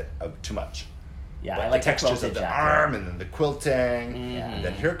be a bit of too much. Yeah, But I like the textures of the arm and then the quilting, and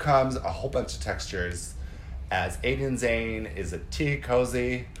then here comes a whole bunch of textures. As Aiden Zane is a tea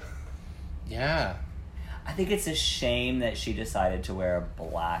cozy. Yeah. I think it's a shame that she decided to wear a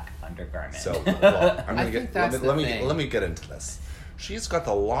black undergarment. So well, I'm I gonna think that's the thing. let me get into this. She's got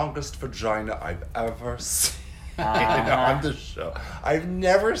the longest vagina I've ever seen Uh-huh. on the show. I've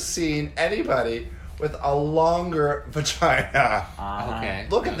never seen anybody with a longer vagina. Okay.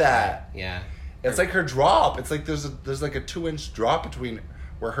 Look at that. Yeah. It's like her drop. It's like there's like a 2-inch drop between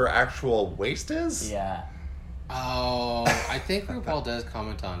where her actual waist is. Yeah. Oh, I think RuPaul does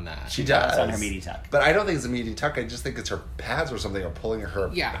comment on that. She does. It's on her meaty tuck. But I don't think it's a meaty tuck. I just think it's her pads or something are pulling her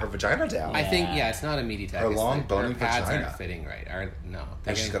vagina down. I think, Yeah. it's not a meaty tuck. Her It's long, like bony her pads vagina. aren't fitting right. No.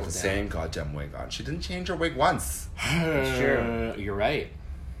 And she's got the same goddamn wig on. She didn't change her wig once. It's true. You're right.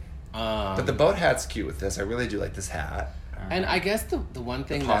 But the boat hat's cute with this. I really do like this hat. And I guess the one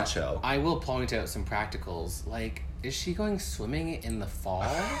thing that poncho. I will point out some practicals. Like, is she going swimming in the fall?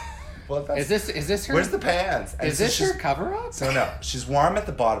 Well, Is this her? Where's the pants? And Is so this she's- her cover up? So no, she's warm at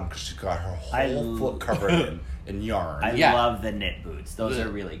the bottom because she's got her whole foot covered in yarn. I Yeah. love the knit boots. Those are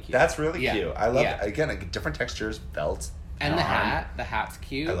really cute. That's really Yeah. cute. I love Yeah. again like, different textures, belts. And the yarn. hat's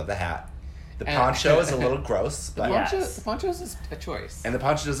cute. I love the hat. The And- poncho is a little gross, The but Yeah. poncho's is a choice. and the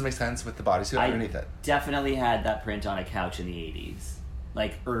poncho doesn't make sense with the bodysuit I underneath it. definitely had that print on a couch in the 80s.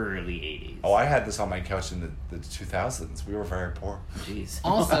 Like early 80s. Oh, I had this on my couch in the 2000s. We were very poor. Jeez.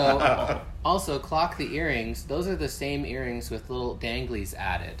 Also, clock the earrings. Those are the same earrings with little danglies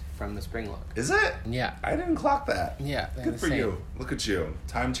added from the spring look. Is it? Yeah. I didn't clock that. Yeah, they're Good the for same. you. Look at you.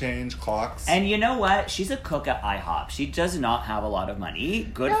 Time change, clocks. And you know what? She's a cook at IHOP. She does not have a lot of money.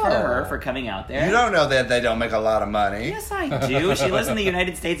 Good for No. her for coming out there. you don't know that they don't make a lot of money. Yes, I do. She lives in the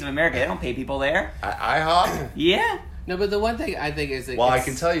United States of America. They don't pay people there. At IHOP? Yeah. No, but the one thing I think is that Well, I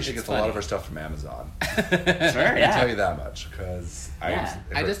can tell you she gets it's a lot of funny. her stuff from Amazon. Sure, I can yeah. tell you that much because Yeah.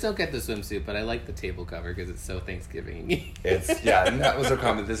 I just don't get the swimsuit, but I like the table cover because it's so Thanksgiving. It's and that was her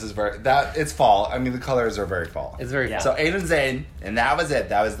comment. This is it's fall. I mean, the colors are very fall. It's very Yeah. So Aiden Zane, and that was it.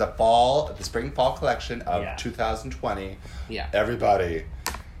 That was the spring fall collection of Yeah. 2020. Yeah. Everybody.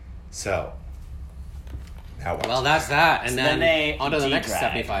 So now what? Well, that's that, and So then, then they on to the next de-drag.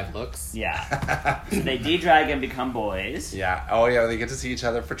 75 looks. Yeah. So they de-drag and become boys. Yeah. Oh yeah. They get to see each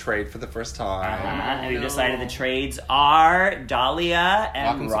other for trade for the first time. And we no. decided the trades are Dahlia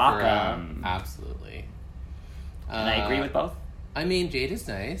and Sakura, Rock'em. absolutely. And I agree with both. I mean, Jade is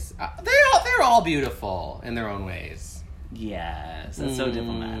nice. They're all beautiful in their own ways. Yes, that's so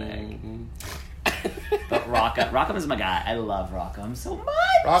diplomatic. But Rockham is my guy. I love Rockham so much.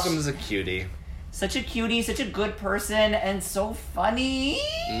 Rockham is a cutie. Such a cutie, such a good person, and so funny.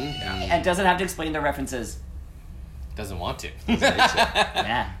 Yeah. And doesn't have to explain the references. Doesn't want to.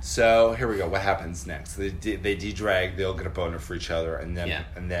 Yeah. So here we go. What happens next? They de-drag. They'll get a boner for each other, and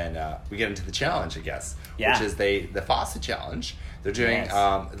then we get into the challenge, I guess. Yeah. Which is the Fawcett challenge. They're doing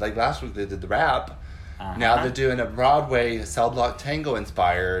like last week they did the rap. Uh-huh. Now they're doing a Broadway Cell Block Tango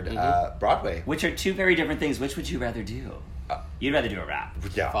inspired Broadway. Which are two very different things. Which would you rather do? You'd rather do a rap.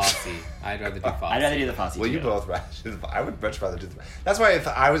 Yeah. Fosse. I'd rather do Fosse. I'd rather do the Fosse. Well, too. you both rather do the. I would much rather do the. That's why if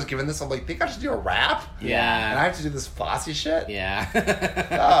I was given this, I'm like, think I should do a rap? Yeah. And I have to do this Fosse shit? Yeah.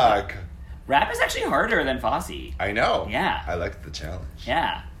 Fuck. Rap is actually harder than Fosse. I know. Yeah. I like the challenge.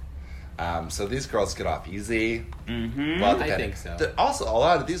 Yeah. So these girls get off easy. Mm-hmm. Well, I think so. Also, a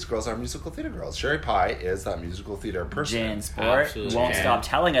lot of these girls are musical theater girls. Sherry Pie is that musical theater person. Jan Sport Absolutely. won't Jan. stop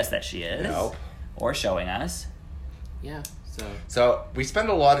telling us that she is. Nope. Or showing us. Yeah. So we spend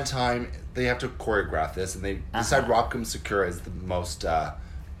a lot of time. They have to choreograph this, and they decide Rockham Sakura is the most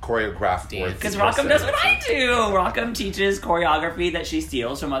choreographed. Because Rockham does what I do. Rockham teaches choreography that she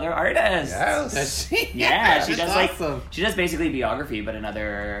steals from other artists. Yes. Yeah, she does awesome. She does basically biography, but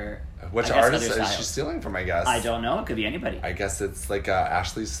another. Which I guess artist other is she styles. stealing from? I guess. I don't know. It could be anybody. I guess it's like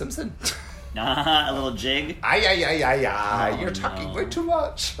Ashley Simpson. A little jig. Ay. Oh, You're talking no. way too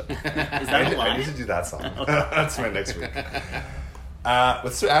much. Is that a line? I need to do that song. That's my next week.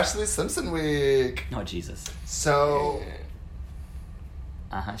 Let's do Ashley Simpson week. Oh, Jesus. So,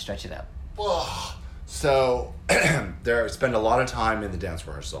 Stretch it out. so they spend a lot of time in the dance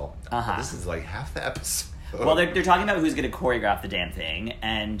rehearsal. This is like half the episode. Well, they're talking about who's going to choreograph the damn thing,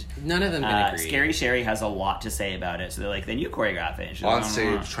 and None of them can agree. Scary Sherry has a lot to say about it, so they're like, then you choreograph it. And she's On like,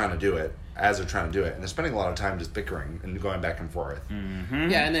 stage trying to do it, as they're trying to do it. And they're spending a lot of time just bickering and going back and forth.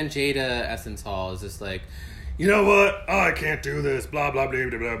 Yeah, and then Jada Essence Hall is just like, you know what? Oh, I can't do this. Blah, blah, blah,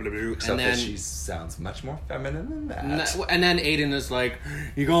 blah, blah, blah, blah. Except that she sounds much more feminine than that. And then Aiden is like,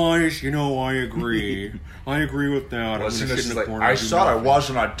 you guys, I agree. I agree with that. Well, I'm as soon gonna as sit she's in the like, corner I and do said I nothing."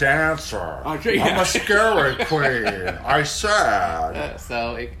 wasn't a dancer. Yeah. I'm a scary queen. I said.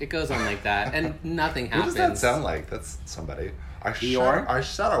 So it goes on like that, and nothing Who happens. does that sound like? That's somebody. Eeyore? I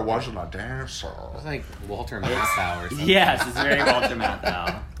said I wasn't a dancer. It's like Walter Matthau or something. Yes, it's very Walter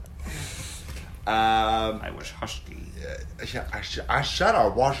Matthau. I was husky. Yeah, I said I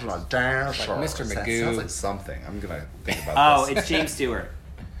wasn't a dancer. Like Mr. That Magoo. sounds like something. I'm gonna think about this. It's James Stewart.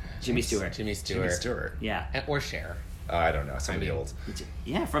 Jimmy Stewart. Jimmy Jimmy Stewart. Stewart. Yeah. Or Cher. I don't know. Somebody old.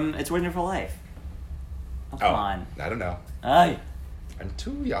 Yeah, from It's Wonderful Life. Oh, come on. I don't know. Ay. I'm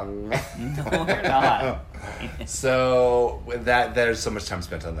too young. No, we're not. So with that, there's so much time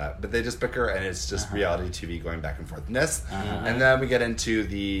spent on that, but they just bicker, and it's just reality TV going back and forth. And then we get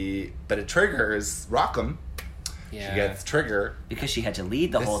into but it triggers Rockham. Yeah. She gets trigger Because she had to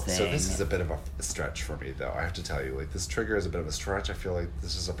lead the whole thing. So this is a bit of a stretch for me, though. I have to tell you, like, this trigger is a bit of a stretch. I feel like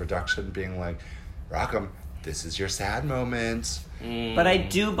this is a production being like, Rockham, this is your sad moment. But I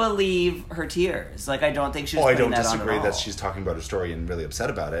do believe her tears. Like, I don't think she was I putting don't that on at disagree all. that she's talking about her story and really upset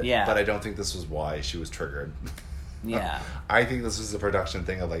about it. Yeah. But I don't think this was why she was triggered. Yeah. I think this was a production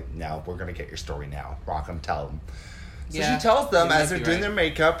thing of like, now we're gonna get your story now. Rockham, tell them. So Yeah, she tells them you might as they're be doing right. their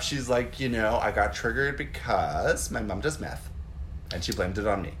makeup, she's like, I got triggered because my mom does meth. And she blamed it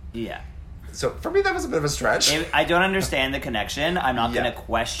on me. Yeah. So for me, that was a bit of a stretch. I don't understand the connection. I'm not going to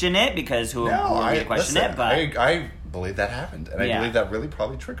question it because who are we to question it? But I believe that happened. And I believe that really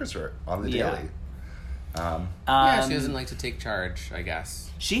probably triggers her on the Yeah. daily. Yeah, she doesn't like to take charge, I guess.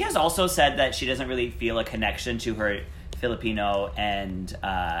 She has also said that she doesn't really feel a connection to her Filipino and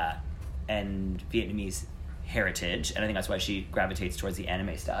Vietnamese heritage, and I think that's why she gravitates towards the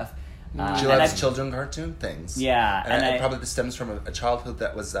anime stuff. She and loves I've- children cartoon things. Yeah, And, and it probably stems from a childhood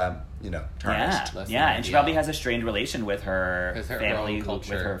that was, tarnished. Yeah, and she probably has a strained relation with her With her family, own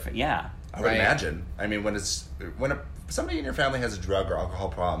culture. with her, yeah. I would Right. imagine. I mean, when somebody in your family has a drug or alcohol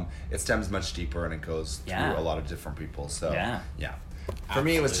problem, it stems much deeper and it goes through Yeah. a lot of different people. So Yeah. For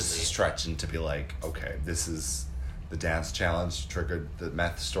me, it was just a Absolutely. stretch, and to be like, okay, this is the dance challenge triggered the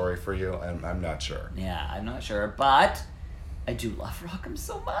meth story for you. I'm not sure. Yeah, I'm not sure, but I do love Rockham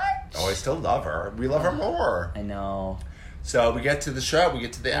so much. Oh, I still love her. We love her more. I know. So we get to the show. We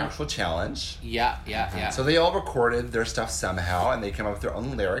get to the actual challenge. Yeah. So they all recorded their stuff somehow, and they came up with their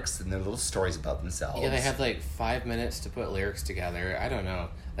own lyrics and their little stories about themselves. Yeah, they have like 5 minutes to put lyrics together. I don't know.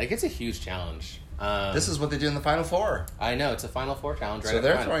 Like, it's a huge challenge. This is what they do in the Final Four. I know, it's a Final Four challenge. Right So up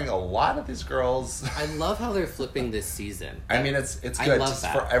they're front. throwing a lot at these girls. I love how they're flipping this season. I mean, it's I good love just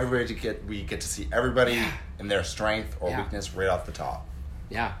that. for everybody we get to see everybody in their strength or Yeah. weakness right off the top.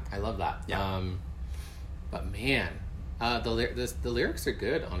 Yeah, I love that. Yeah. But man, the lyrics are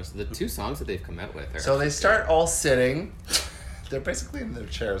good, honestly. The 2 songs that they've come out with are So they actually start good. all sitting. They're basically in their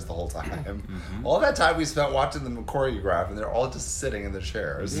chairs the whole time. All that time we spent watching them choreograph, and they're all just sitting in their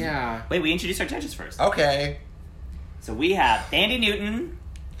chairs. Yeah. Wait, we introduced our judges first. Okay. So we have Thandie Newton.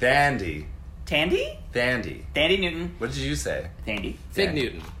 Thandie. Thandie? Thandie. Thandie Newton. What did you say? Thandie. Fig Yeah.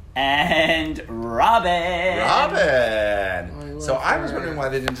 Newton. And Robin. Robin. So I was her. wondering why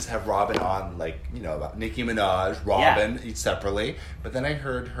they didn't just have Robin on, like, about Nicki Minaj, Robin, each separately. But then I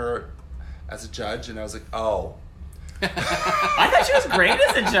heard her as a judge, and I was like, oh. I thought she was great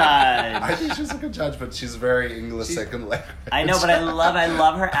as a judge. I think she's a good judge, but she's very English second language. I know, but I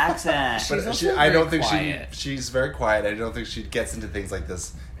love her accent. She's But also I don't very think quiet. she's very quiet. I don't think she gets into things like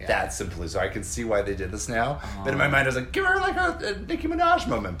this that simply. So I can see why they did this now. But in my mind, I was like, give her like a Nicki Minaj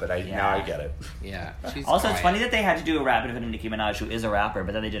moment. But now I get it. Yeah. She's Also, quiet. it's funny that they had to do a rap in front of Nicki Minaj, who is a rapper,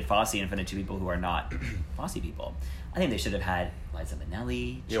 but then they did Fosse in front of 2 people who are not Fosse people. I think they should have had Liza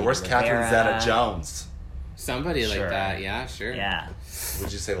Minnelli. Yeah, Gina where's Catherine Rivera. Zeta-Jones? Somebody like Sure. that, yeah, sure. Yeah.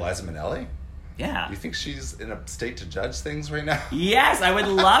 Would you say Liza Minnelli? Yeah. You think she's in a state to judge things right now? Yes, I would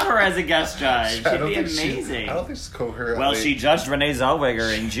love her as a guest judge. I She'd don't be think amazing. I don't think she's coherently. Well, she judged Renee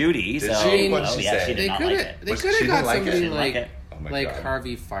Zellweger and Judy, Did so she? What did she yeah, say? she did They not could like have it. they Was- could she have didn't got like it? somebody She didn't like like it. Oh my like God.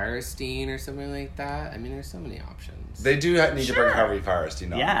 Harvey Firestein or something like that. I mean, there's so many options. They do need to bring Sure. Harvey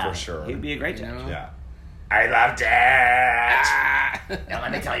Firestein on Yeah, for sure. he'd be a great You judge. know? Yeah. I loved it. Now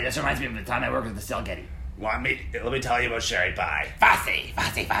let me tell you, this reminds me of the time I worked with the Cell Getty. Let me tell you about Sherry Pie. Fosse.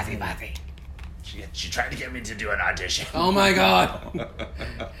 She tried to get me to do an audition. Oh my god!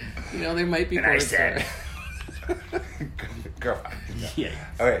 You know, there might be And I boards said, there. girl. Yeah.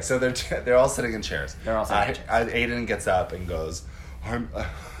 Okay, so they're all sitting in chairs. They're all sitting in chairs. Aiden gets up and goes,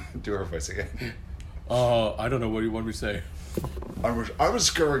 do her voice again. I don't know what you want me to say. I'm a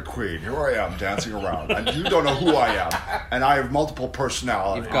scary queen. Here I am dancing around, and you don't know who I am, and I have multiple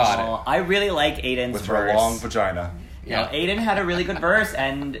personalities. You've got it. Oh, I really like Aiden's With verse. her long vagina. You know, Aiden had a really good verse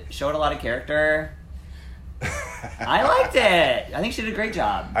and showed a lot of character. I liked it. I think she did a great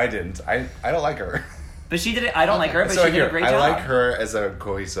job. I didn't. I don't like her. But she did it. I don't like her, but So she did a great I job. like her as a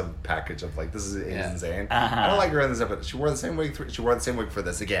cohesive package of like, this is Aiden's Yeah. and Zane. Uh-huh. I don't like her in this episode. She wore the same wig. She wore the same wig for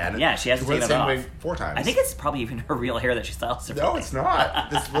this again. Yeah, she has to wore take the it same off. wig 4 times. I think it's probably even her real hair that she styles differently. no, it's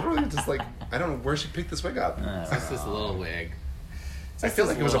not. It's literally just like, I don't know where she picked this wig up. It's just this little wig. I feel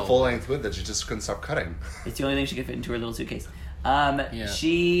like it was a little- full length wig that she just couldn't stop cutting. It's the only thing she could fit into her little suitcase. Yeah.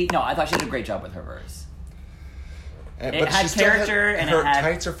 I thought she did a great job with her verse. And- It had she still character and it her had-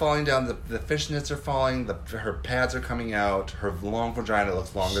 tights are falling down. The fishnets are falling. Her pads are coming out. Her long vagina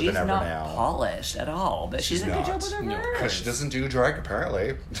looks longer She's than ever not now. polished at all, but she She's did a good job not. with her No, verse. Because she doesn't do drag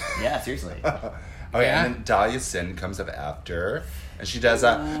apparently. Yeah, seriously. Okay, Yeah. and then Dahlia Sin comes up after, and she does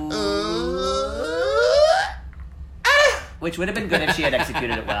a. Which would have been good if she had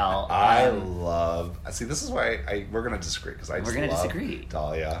executed it well. I love. See, this is why we're gonna disagree because I just gonna love disagree.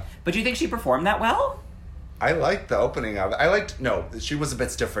 Dahlia. But do you think she performed that well? I liked the opening of it. No, she was a bit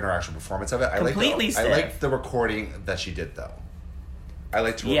stiff in her actual performance of it. Completely I stiff. liked the recording that she did though. I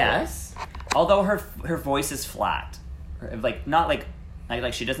liked her Yes. Although her voice is flat. Like, not like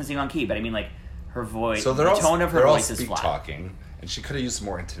she doesn't sing on key, but I mean like her voice, So the tone of her they're all voice is speak flat. talking, and she could have used some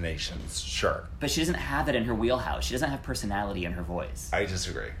more intonations. Sure, But she doesn't have that in her wheelhouse. She doesn't have personality in her voice. I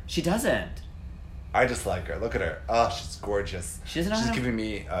disagree. She doesn't. I just like her. Look at her. Oh, she's gorgeous. She doesn't know She's how to- giving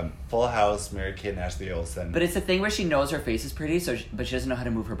me Full House, Mary Kate and Ashley Olsen. But it's a thing where she knows her face is pretty, but she doesn't know how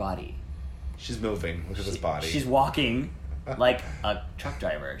to move her body. she's moving. Look at this body. She's walking like a truck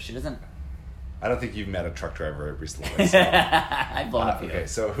driver. She doesn't. I don't think you've met a truck driver recently. So. I've blown a few. Okay,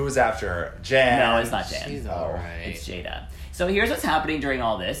 so who's after her? Jan. No, it's not Jan. She's Oh. alright. It's Jada. So here's what's happening during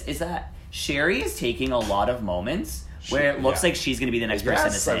all this: is that Sherry is taking a lot of moments where it looks yeah. like she's going to be the next person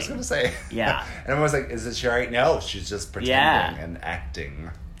to Yes, I was sing. gonna say. Yeah. And I was like, "Is it Sherry?" No, she's just pretending Yeah. and acting.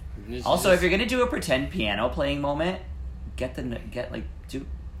 Also, if you're going to do a pretend piano playing moment, get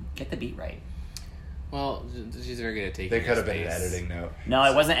the beat right. Well, she's very good at taking. They her could have been an space. editing note. No,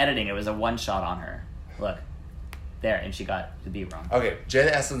 it wasn't editing. It was a one shot on her. Look, there, and she got the beat wrong. Okay, Jada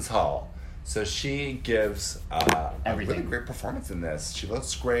Essence Hall. So she gives a Everything. really great performance in this. She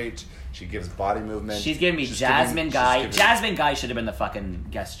looks great. She gives body movement. She's giving me She's Jasmine giving- Guy. she's giving- Jasmine Guy should have been the fucking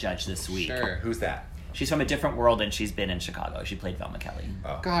guest judge this week. Sure. Who's that? She's from a different world, and she's been in Chicago. She played Velma Kelly.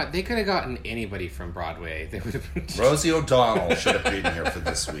 Oh. God, they could have gotten anybody from Broadway. They would have been. Rosie O'Donnell should have been here for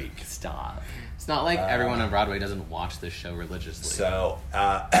this week. Stop. It's not like everyone on Broadway doesn't watch this show religiously. So,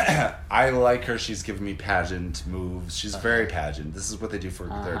 I like her. She's giving me pageant moves. She's very pageant. This is what they do for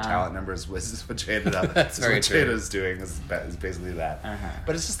their talent numbers. This is what Jada That's very true. Jada's doing is basically that.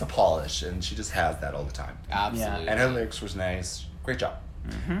 But it's just the polish, and she just has that all the time. Absolutely. And her lyrics was nice. Great job.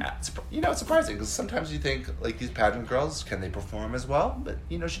 It's surprising because sometimes you think like these pageant girls, can they perform as well? But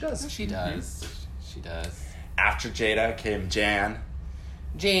she does. She does. She does. After Jada came Jan.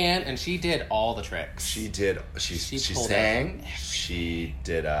 Jan, and she did all the tricks. She did. She sang. She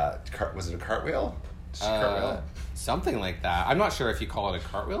did was it a cartwheel? Cartwheel? Something like that. I'm not sure if you call it a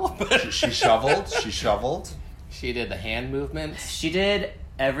cartwheel, but She shoveled. She shoveled. she did the hand movements. She did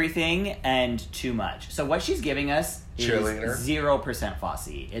everything and too much. So what she's giving us is Cheerleader. 0% Fosse.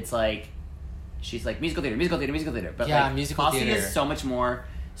 It's like she's like musical theater. But Yeah, like musical Fosse theater. is so much more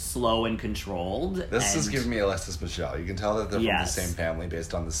slow and controlled. This is and- giving me Alexis Michelle. You can tell that they're Yes. from the same family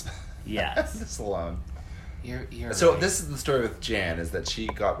based on this. Yes. this alone. You're So right. this is the story with Jan, is that she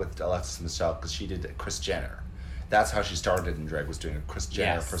got with Alexis Michelle because she did Kris Jenner. That's how she started in drag, was doing a Kris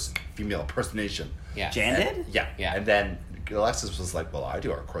Jenner Yes. female impersonation. Yeah. Jan did? Yeah. Yeah. And then Alexis was like, well, I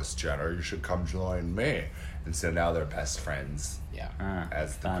do our Kris Jenner. You should come join me. And so now they're best friends Yeah.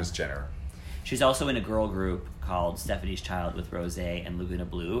 as the fun. Kris Jenner. She's also in a girl group called Stephanie's Child with Rose and Laguna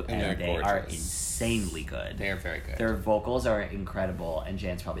Blue, And they're they are gorgeous. insanely good. They're very good. Their vocals are incredible, and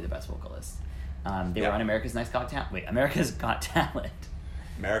Jan's probably the best vocalist. They were Yeah. on America's Next Got Talent. Wait, America's Got Talent.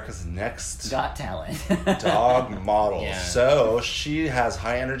 America's Next Got Talent. Dog Model. Yeah. So she has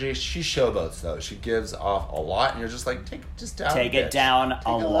high energy. She showboats though. She gives off a lot, and you're just like, take it just down. Take a it bit. down Take a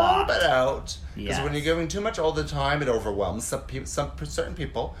a lot. little bit out. Because when Yes. you're giving too much all the time, it overwhelms some certain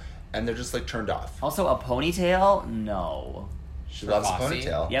people, and they're just like turned off. Also, a ponytail? No. She For loves Fosse?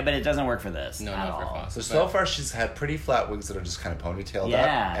 ponytail. Yeah, but it doesn't work for this. No, at not for all. Fosse. So far she's had pretty flat wigs that are just kind of ponytailed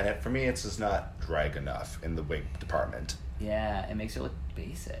Yeah. up, and for me it's just not drag enough in the wig department. Yeah, it makes her look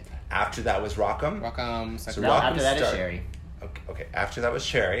basic. After that was Rockham. Rock'em. So No, Rock'em after that is start- Sherry. Okay. After that was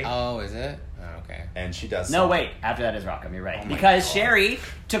Sherry, Oh, is it? Oh, okay. and she does. No, some- wait. After that is Rockham. You're right. Oh my Because God. Sherry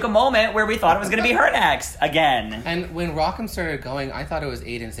took a moment where we thought it was going to be her next again. And when Rock'em started going, I thought it was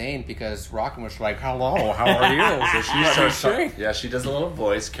Aiden Zane because Rock'em was like, "Hello, how are you?" So she starts. Sherry. Yeah, she does a little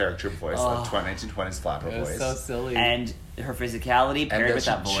character voice, Oh. like 1920s flapper It was voice. so silly. And her physicality And paired then with she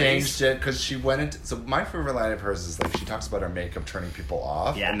that voice. changed it because she went into. So my favorite line of hers is like she talks about her makeup turning people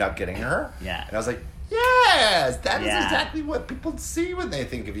off Yeah. and not getting her. Yeah. And I was like, yes, that is Yeah. exactly what people see when they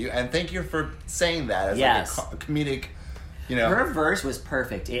think of you. And thank you for saying that as Yes. like a comedic, you know. Her verse was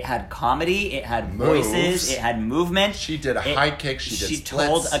perfect. It had comedy, it had Moves. voices, it had movement. She did a high kick, she did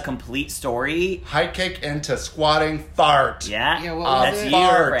told splits. a complete story. High kick into squatting fart. Yeah, Yeah, what was that's it? your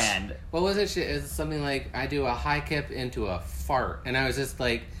Fart. brand. What was it? It's something like, I do a high kick into a fart. And I was just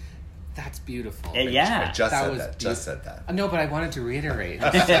like, that's beautiful. Yeah. I just That said was that. Just said that. No, but I wanted to reiterate.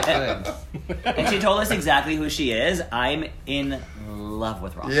 It's so good. And she told us exactly who she is. I'm in love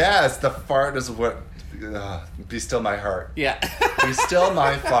with Rock. Yes, the fart is what. Be still my heart. Yeah. Be still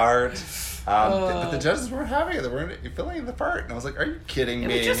my fart. But the judges weren't having it. They weren't feeling the fart. And I was like, are you kidding It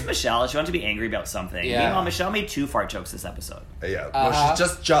me? was just Michelle. She wanted to be angry about something. Yeah. Meanwhile, Michelle made 2 fart jokes this episode. Yeah. Well, she's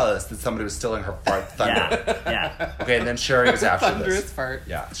just jealous that somebody was stealing her fart thunder. Yeah, yeah. Okay, and then Sherry was after Thunderous this. fart.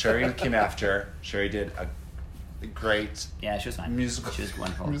 Yeah, Sherry came after. Sherry did a great Yeah, she was fine. musical She was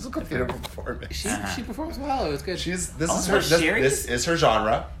wonderful. musical theater performance. She performs well. It was good. This Also, is her Sherry's- this is her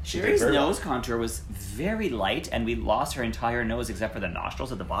genre. She did Sherry's very well. nose contour was very light, and we lost her entire nose except for the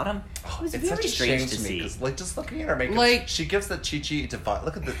nostrils at the bottom. It was It's very such a shame strange to to me see. because, like, just looking at her makeup, Like- she gives the Chi-Chi divine.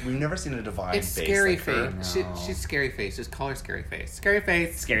 Look at the. We've never seen a divine It's face. scary like her. face. No. She's scary face. Just call her scary face. Scary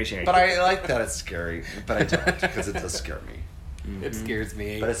face. Scary Sherry. But I like that it's scary, but I don't because it does scare me. It scares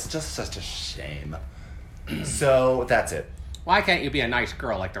me. But it's just such a shame. So that's it. Why can't you be a nice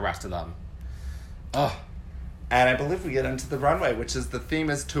girl like the rest of them? Oh, And I believe we get into the runway, which is the theme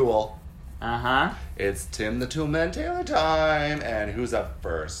is Tool. Uh-huh. It's Tim the Toolman Taylor time, and who's up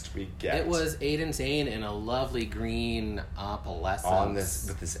first? We get it was Aiden Zane in a lovely green opalescence. on this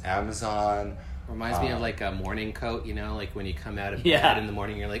with this Amazon. Reminds me of like a morning coat, you know, like when you come out of Yeah. bed in the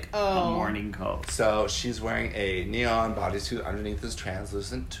morning, you're like, A oh. morning coat. So she's wearing a neon bodysuit underneath this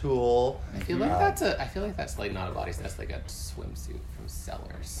translucent tulle. I feel like that's like not a bodysuit. That's like a swimsuit from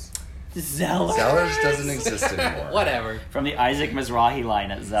Zellers. Zeller. Zellers doesn't exist anymore. Whatever. From the Isaac Mizrahi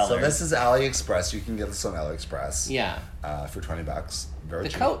line at Zeller. So this is AliExpress. You can get this on AliExpress. Yeah. For $20. Very The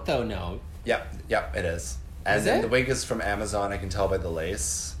cheap. coat though, no. Yep, it is. And Is then it? the wig is from Amazon. I can tell by the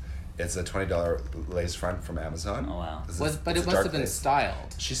lace. It's a $20 lace front from Amazon. Oh, wow. This But it's it a must dark have been lace.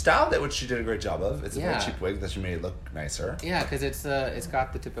 styled. She styled it, which she did a great job of. It's a Yeah. very cheap wig that she made look nicer. Yeah, because it's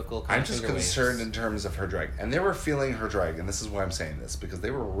got the typical. Kind I'm of just finger concerned waves. in terms of her drag. And they were feeling her drag, and this is why I'm saying this, because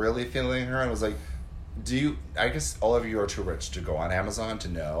they were really feeling her. I was like, I guess all of you are too rich to go on Amazon to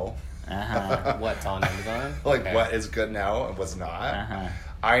know What's on Amazon? like Okay. what is good now and what's not. Uh-huh.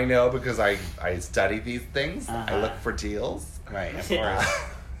 I know because I study these things. I Uh-huh. look for deals. Right, of course.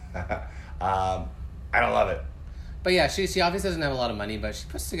 I don't love it. But yeah, she obviously doesn't have a lot of money, but she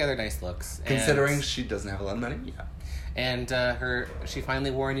puts together nice looks. Considering she doesn't have a lot of money, yeah. And she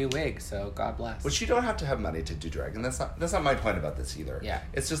finally wore a new wig, so God bless. Which you don't have to have money to do drag, and that's not my point about this either. Yeah.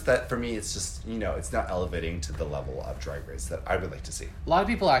 It's just that for me, it's just it's not elevating to the level of Drag Race that I would like to see. A lot of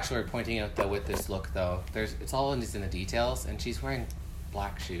people actually are pointing out though with this look though, it's all in the details, and she's wearing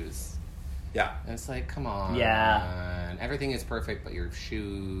black shoes. Yeah. And it's like, come on. Yeah. Everything is perfect, but your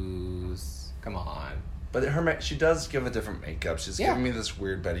shoes. Come on. But she does give a different makeup. She's Yeah. giving me this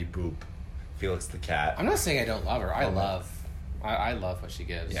weird Betty Boop, Felix the Cat. I'm not saying I don't love her. I Oh, no. love what she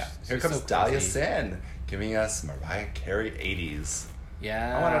gives. Yeah. She's Here comes so Dahlia crazy. Sin, giving us Mariah Carey 80s.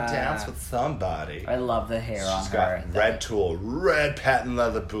 Yeah. I want to dance with somebody. I love the hair on She's her. got red tulle, red patent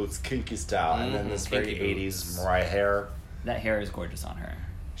leather boots, kinky style, and then this very kinky 80s boots. Mariah hair. That hair is gorgeous on her.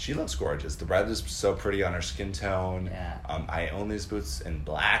 She looks gorgeous. The red is so pretty on her skin tone. Yeah. I own these boots in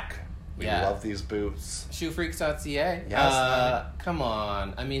black. We Yeah. love these boots. Shoefreaks.ca. Yes. Come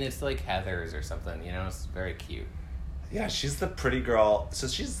on. I mean, it's like Heather's or something. It's very cute. Yeah, she's the pretty girl. So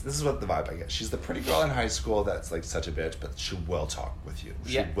this is what the vibe I get. She's the pretty girl in high school that's like such a bitch, but she will talk with you.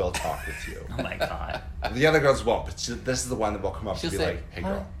 She Yeah. will talk with you. Oh my god. The other girls won't, but this is the one that will come up She'll and be say, like, hey "Hi."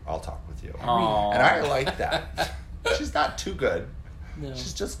 girl, I'll talk with you. Aw. And I like that. She's not too good. No.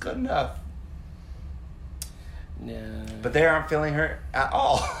 She's just good enough. No. But they aren't feeling her at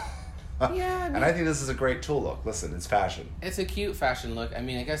all. Yeah, I mean- and I think this is a great tool look. Listen, it's fashion. It's a cute fashion look. I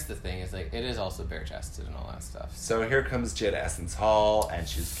mean, I guess the thing is, like, it is also bare-chested and all that stuff. So here comes Jada Essence Hall, and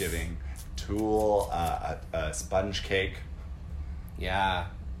she's giving Tool a sponge cake. Yeah,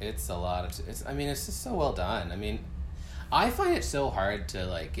 it's a lot of... it's just so well done. I mean, I find it so hard to,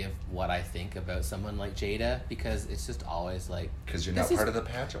 like, give what I think about someone like Jada, because it's just always, like... Because you're not this part is- of the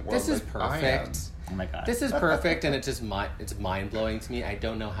pageant world. This is like I am. perfect. Oh my god. This is perfect, and it's just it's mind-blowing to me. I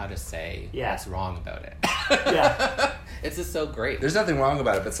don't know how to say Yeah. what's wrong about it. Yeah. It's just so great. There's nothing wrong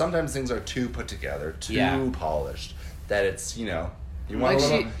about it, but sometimes things are too put together, too Yeah. polished, that it's, you want Like a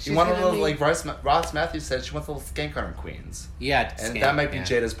little, she's you want a giving little, me- like Ross Matthews said, she wants a little skank on her queens. Yeah, And skank, that might be yeah.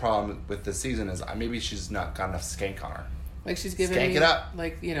 Jada's problem with this season is maybe she's not got enough skank on her. Like she's giving Skank me, it up.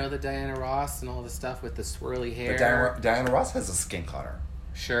 like, the Diana Ross and all the stuff with the swirly hair. But Diana Ross has a skank on her.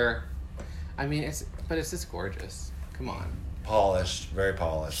 Sure. I mean, it's just gorgeous. Come on. Polished, very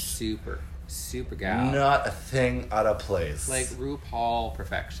polished. Super gal. Not a thing out of place. Like RuPaul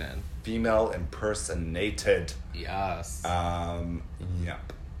perfection. Female impersonated. Yes.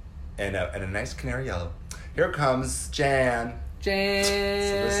 Yep. And a nice canary yellow. Here comes Jan. Jan. So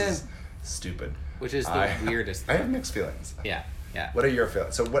this is stupid. Which is the weirdest I thing. have mixed feelings. Yeah. What are your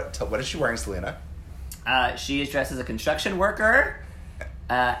feelings? So what is she wearing, Selena? She is dressed as a construction worker.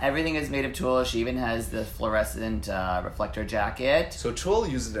 Everything is made of tulle. She even has the fluorescent reflector jacket. So tulle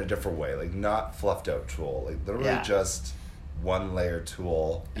used in a different way, like not fluffed out tulle, like literally Yeah. just one layer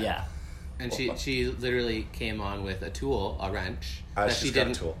tulle. Yeah. And she literally came on with a tool, a wrench, that she's she got a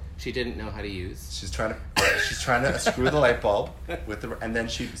didn't tool. she didn't know how to use. She's trying to screw the light bulb with and then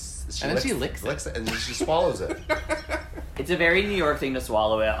she licks it. and then she swallows it. It's a very New York thing to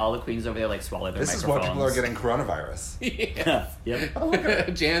swallow it. All the queens over there like swallow their This is microphones. why people are getting coronavirus. Yeah. Yep. Oh, look at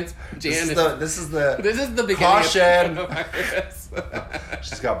it. Jan This is the This is the beginning caution. of coronavirus.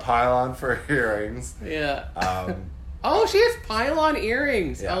 She's got pylon for earrings. Yeah. Um, She has pylon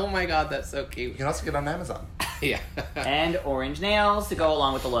earrings. Yeah. Oh my god, that's so you cute. can also get on Amazon. Yeah. And orange nails to go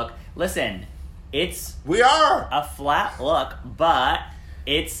along with the look. Listen, it's We are. a flat look, but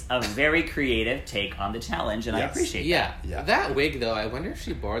it's a very creative take on the challenge, and I Yes. appreciate Yeah. Yeah. That wig though, I wonder if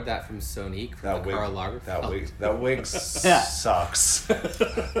she borrowed that from Sonique from That the wig. Karl Lagerfeld. That wig sucks.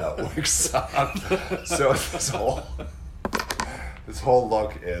 That wig sucks. So this whole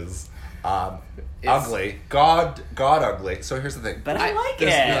look is ugly. God ugly. So here's the thing. But I like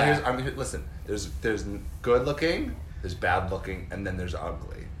There's- it. no, listen. There's good looking. There's bad looking, and then there's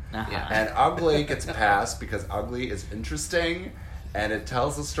ugly. Uh-huh. Yeah. And ugly gets passed because ugly is interesting, and it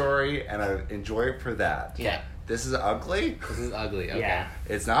tells a story, and I enjoy it for that. Yeah. This is ugly. This is ugly. Okay. Yeah.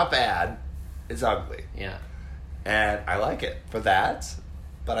 It's not bad. It's ugly. Yeah. And I like it for that,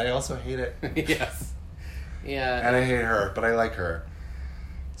 but I also hate it. Yes. Yeah. And I hate her, but I like her.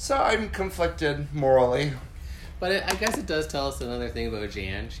 So I'm conflicted morally. But I guess it does tell us another thing about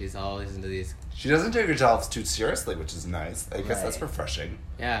Jan. She's always into these. She doesn't take herself too seriously, which is nice. I guess that's Right. refreshing.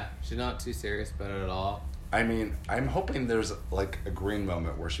 Yeah, she's not too serious about it at all. I mean, I'm hoping there's like a green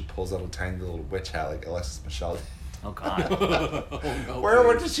moment where she pulls out a tiny little witch hat like Alexis Michelle. Oh God. No, Where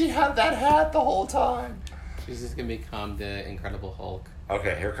please. did she have that hat the whole time? She's just gonna become the Incredible Hulk.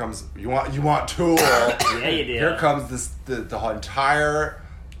 Okay, here comes you want Tool. Yeah, you do. Here comes the entire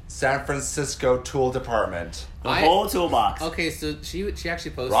San Francisco Tool department. The whole toolbox. Okay, so she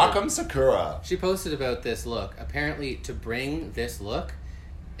actually posted. Rock'em Sakura. She posted about this look. Apparently, to bring this look,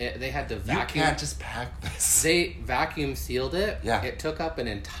 they had to You vacuum. can't just pack this. They vacuum sealed it. Yeah. It took up an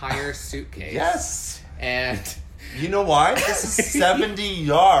entire suitcase. Yes. And You know why? This is 70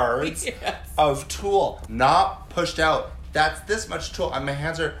 yards Yes. of Tool, not pushed out. That's this much Tool. My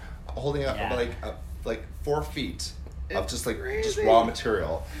hands are holding up Yeah. like 4 feet of It's just like crazy. just raw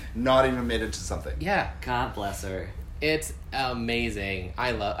material, not even made into something. yeah, God bless her. it's amazing.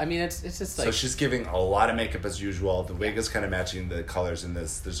 I mean, it's just like So she's giving a lot of makeup as usual. The wig is kind of matching the colors in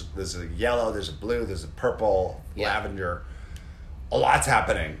this. There's a yellow, there's a blue, there's a purple, Yeah. lavender. A lot's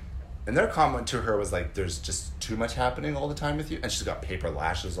happening. And their comment to her was like, "There's just too much happening all the time with you." And she's got paper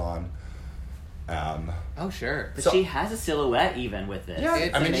lashes on. oh sure. But So- she has a silhouette even with this. Yeah,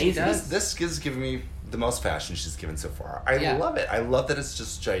 It's I mean, amazing. this is giving me the most fashion she's given so far. I Yeah. love it. I love that it's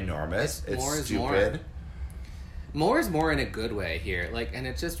just ginormous. It's More is stupid. More is more in a good way here. Like, and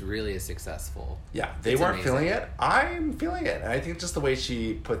it just really is successful. Yeah, they It's weren't amazing. feeling it. I'm feeling it, and I think just the way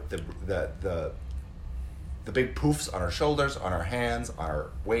she put the big poofs on her shoulders, on her hands, on her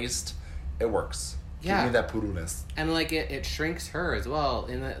waist, it works. Yeah. Give me that poodleness. And like it shrinks her as well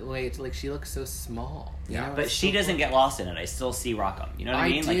in that way. It's like she looks so small. You Yeah. know? But It's she so doesn't cool. get lost in it. I still see Rock'em. You know what I I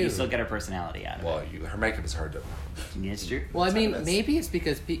mean? Like you do. still get her personality out of Well, it. her makeup is hard to. It's true. Well, I mean, Sometimes. maybe it's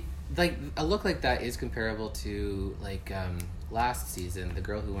because like a look like that is comparable to like last season, the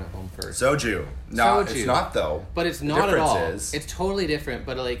girl who went home first. Soju. No, Soju. it's not though. But it's The not at all. difference is- It's totally different,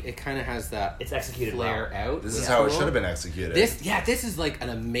 but like it kind of has that It's executed flare well. out. This is which how it cool. should have been executed. This is like an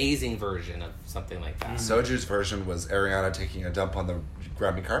amazing version of something like that. Soju's version was Ariana taking a dump on the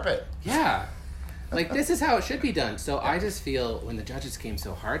grabbing carpet. Yeah. Like, this is how it should be done. So I just feel when the judges came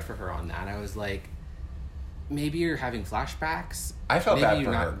so hard for her on that, I was like, maybe you're having flashbacks. I felt maybe bad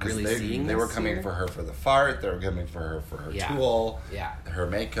you're for her not because really seeing they were this coming here. for her for the fart. They were coming for her Yeah. tool, Yeah. her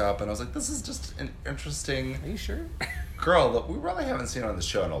makeup, and I was like, this is just an interesting Are you sure? girl that we really haven't seen on the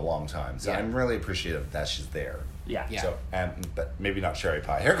show in a long time. So Yeah. I'm really appreciative that she's there. Yeah. Yeah. So but maybe not Sherry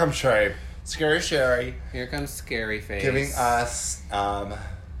Pie. Here comes Sherry, scary Sherry, Here comes Scary Face. giving us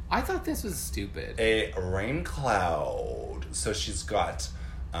I thought this was stupid. a rain cloud. So she's got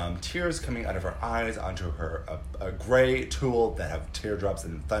tears coming out of her eyes onto her a gray tool that have teardrops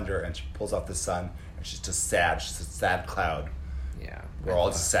and thunder, and she pulls off the sun, and she's just sad. She's a sad cloud. Yeah. We're all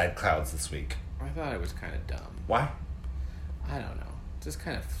just sad clouds this week. I thought it was kind of dumb. Why? I don't know. Just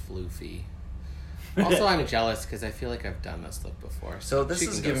kind of floofy. Also, I'm jealous because I feel like I've done this look before. So this she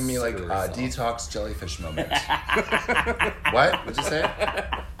is can go giving me like screw a herself. detox jellyfish moment. What? What'd you say?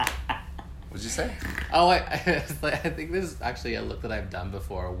 What'd you say? Oh, I think this is actually a look that I've done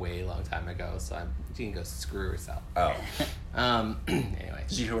before a way long time ago. So she can go screw herself. Oh. Anyway.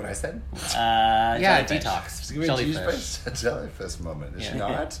 Did you hear what I said? Yeah, Jellyfish. detox. She's giving Jellyfish. a jellyfish moment, is she Yeah.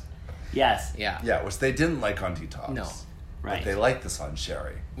 not? Yes. Yeah. Yeah, which they didn't like on Detox. No. Right. But they like this on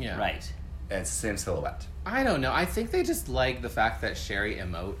Sherry. Yeah. Right. And it's the same silhouette. I don't know. I think they just like the fact that Sherry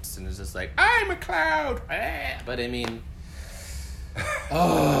emotes and is just like, I'm a cloud. But I mean,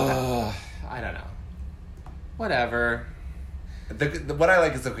 oh, I don't know. Whatever. What I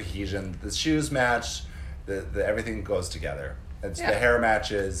like is the cohesion. The shoes match. The everything goes together. It's Yeah. the hair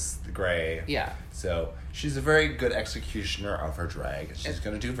matches the gray. Yeah. So she's a very good executioner of her drag. She's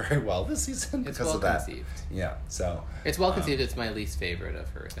going to do very well this season It's because well of that. conceived. Yeah. So It's well conceived. It's my least favorite of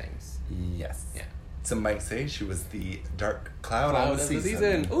her things. yes. Yeah. Some might say she was the dark cloud, Cloud of of the the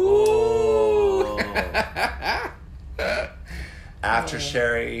season. season. Ooh. After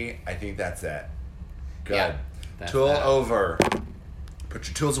Sherry, I think that's it. Good. Yeah, that's Tool that. over. Put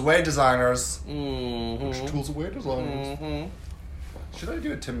your tools away, designers. Put your Mm-hmm. tools away, designers. Mm-hmm. Should I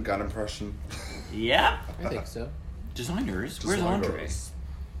do a Tim Gunn impression? Yeah. I think so. Designers. Where's Andre? Designers.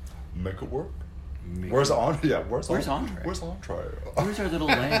 Make it work. Where's Andre? Yeah, where's Andre? Where's Andre? Where's our little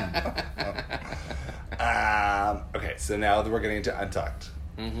lamb? Okay, so now that we're getting into Untucked.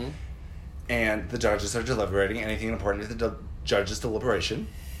 Mm-hmm. And the judges are deliberating. Anything important to the judges' deliberation?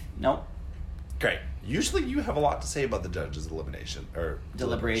 Nope. Great. Usually you have a lot to say about the judges' elimination. Or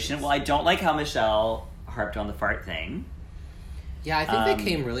Deliberation. Well, I don't like how Michelle harped on the fart thing. Yeah, I think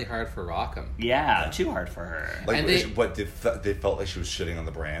they came really hard for Rockham. Yeah, too hard for her. Like, And they felt like she was shitting on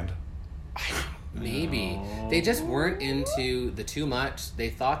the brand. Maybe. They just weren't into the too much. They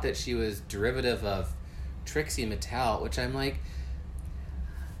thought that she was derivative of Trixie Mattel, which I'm like,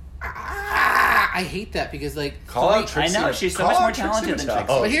 I hate that because like Call out Trixie. I know, she's so call much more out Trixie talented than Mattel.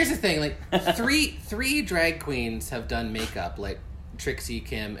 Trixie. But here's the thing, like three drag queens have done makeup, like Trixie,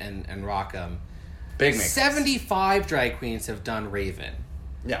 Kim, and Rockham. Big makeup. 75 drag queens have done Raven.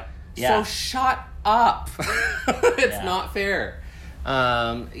 Yeah. Yeah. So shut up. It's Yeah. not fair.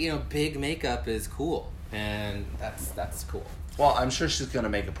 Big makeup is cool, and that's cool. Well, I'm sure she's going to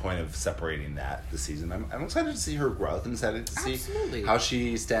make a point of separating that this season. I'm excited to see her growth. I'm excited to see Absolutely. how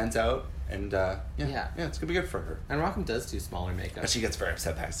she stands out. And, yeah, Yeah. it's going to be good for her. And Rockham does do smaller makeup. But she gets very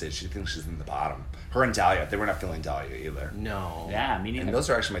upset backstage. She thinks she's in the bottom. Her and Dahlia, they were not feeling Dahlia either. No. Yeah, me neither. And those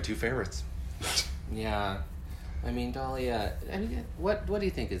are actually my two favorites. Yeah. I mean, Dahlia. I mean, what do you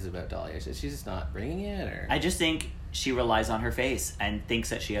think is about Dahlia? She's just not bringing it, or I just think she relies on her face and thinks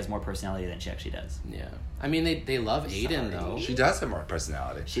that she has more personality than she actually does. yeah. I mean, they love Aiden though. She does have more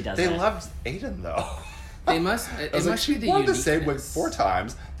personality. She does They that. loved Aiden, though. They must. I It was like, must she be the wore the same wig uniqueness. 4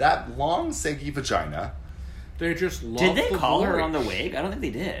 times. That long, saggy vagina. They just love. Did they the call her glory. on the wig? I don't think they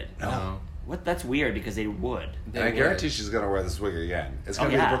did. No. What? That's weird because they would. They And I would. guarantee she's going to wear this wig again. It's going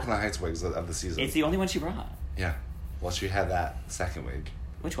to Oh, be yeah. the Brooklyn Heights wigs of the season. It's the only one she brought. Yeah. Well, she had that second wig.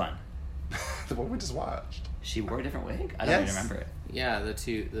 Which one? The one we just watched. She wore a different wig? I don't even Yes. remember it. Yeah, the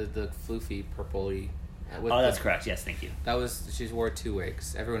floofy purpley. With Oh, that's the- correct. Yes, thank you. That was she's wore 2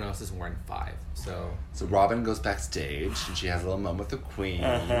 wigs. Everyone else is wearing 5. So So Robin goes backstage and she has a little moment with the queen.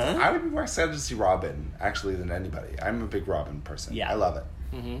 Uh-huh. I would be more excited to see Robin actually than anybody. I'm a big Robin person. Yeah. I love it.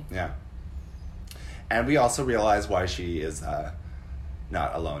 mm-hmm. Yeah. And we also realize why she is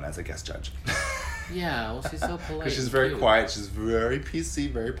not alone as a guest judge. yeah, well, she's so polite. Because she's and very cute. quiet. She's very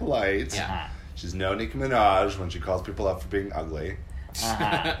PC, very polite. Yeah. Uh-huh. She's no Nicki Minaj when she calls people out for being ugly.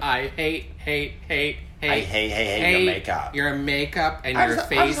 Uh-huh. I hate I hate your makeup. Your makeup and I your just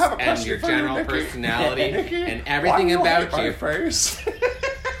face have a and question your for you, general Nikki. personality Nikki, and why everything do you about hate my you. face?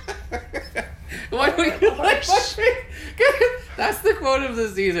 What do you like my face? That's the quote of the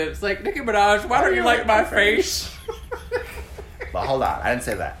season. It's like, Nicki Minaj, why don't you like my face? But hold on, I didn't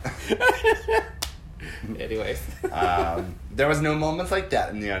say that. Anyways. There was no moments like that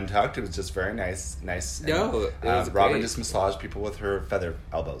in the Untucked. It was just very nice. And, No, it was Robin great. just massaged people with her feather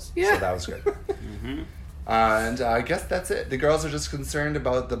elbows. Yeah. So that was good. And I guess that's it. The girls are just concerned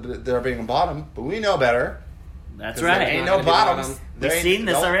about there being a bottom, but we know better. That's 'Cause right. There ain't Not no gonna be bottoms. bottom. There We've ain't seen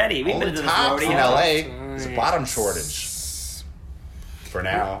this already. We've only been to this tops in rodeo. LA. Right. There's a bottom shortage. For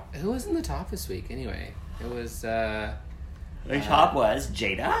now. Who was in the top this week, anyway? It was, The top was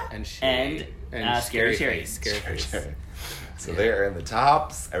Jada and Sherry. and Scary Cherry. Face. Scary Face. So they're in the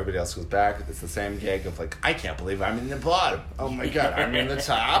tops. Everybody else goes back. It's the same gig of like, I can't believe I'm in the bottom. Oh my god, I'm in the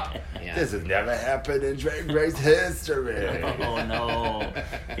top. Yeah. This has never happened in Drag Race history. Oh no,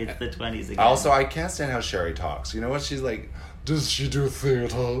 it's the 20s again. Also, I can't stand how Sherry talks. You know what? She's like, does she do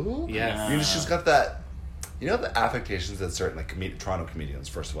theater? Yes. You know, she's got that. You know the affectations that certain like Toronto comedians.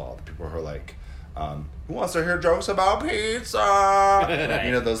 First of all, the people who are like, who wants to hear jokes about pizza? Right.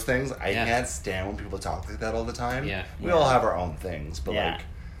 You know those things. I Yeah. can't stand when people talk like that all the time. Yeah. We Yeah. all have our own things, but Yeah. like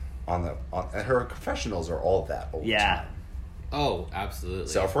on her confessionals are all of that all the Yeah. time. Oh, absolutely.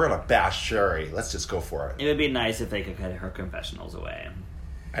 So if we're gonna bash Sherry, let's just go for it. It would be nice if they could cut her confessionals away.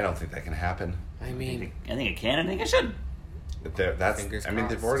 I don't think that can happen. I mean, I think it can. I think it should. Fingers I mean,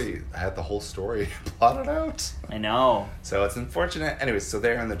 they've crossed. already had the whole story plotted out. I know. So it's unfortunate. Anyways, so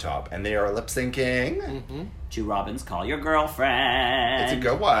they're in the top, and they are lip syncing. mhm. Two Robins, Call Your Girlfriend. It's a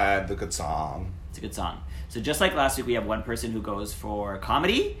good one, the good song. It's a good song. So just like last week, we have one person who goes for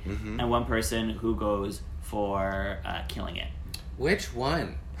comedy and one person who goes for killing it. Which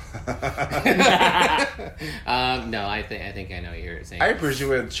one? No, I think I know what you're saying. I appreciate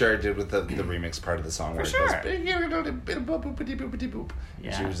what Sherry did with the remix part of the song. For where sure. It goes, boop. And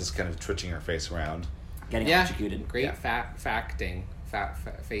Yeah. she was just kind of twitching her face around. Getting yeah, electrocuted. great Yeah. face acting. That's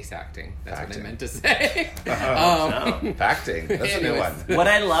what I Facting. meant to say. Facting. That's a new one. What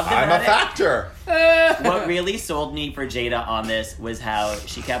I loved I'm about a it, factor. what really sold me for Jada on this was how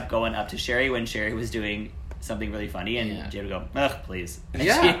she kept going up to Sherry when Sherry was doing something really funny, and Yeah. Jada would go, ugh, please. And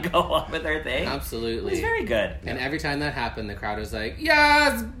Yeah. she'd go on with her thing. It Absolutely. was very good. And every time that happened, the crowd was like,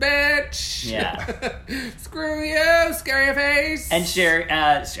 "Yes, bitch! Yeah. Screw you, scary face!" And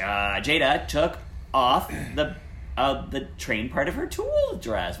Jada took off the train part of her tulle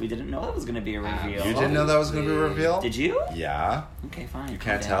dress. We didn't know that was going to be a reveal. You didn't know that was going to be revealed? Did you? Yeah. Okay, fine. You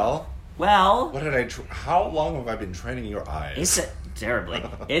can't tell? Well, What did I? How long have I been training your eyes? it's terribly.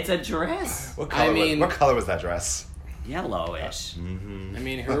 It's a dress. What color? I mean- what color was that dress? Yellowish. I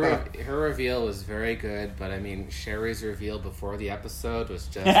mean, her reveal was very good, but I mean, Sherry's reveal before the episode was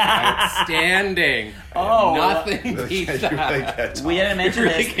just outstanding. Oh. Nothing Really beats can't- you really that. can't We didn't mention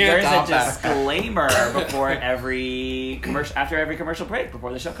really this. can't There's a top that. disclaimer before every commercial, after every commercial break,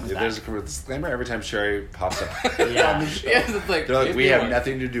 before the show comes Yeah, back. there's a disclaimer every time Sherry pops up. Yeah. on the show. Yes, it's like, They're like, if we you have want-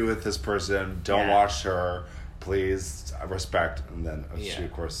 nothing to do with this person. Don't Yeah. watch her. Please respect. And then she, Yeah.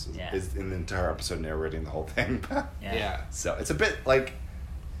 of course, Yeah. is in the entire episode narrating the whole thing. Yeah. So it's a bit like,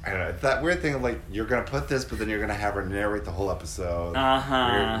 I don't know, it's that weird thing of like, you're going to put this, but then you're going to have her narrate the whole episode. Uh-huh.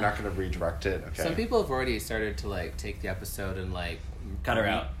 You're not going to redirect it. Okay. Some people have already started to like take the episode and like Cut her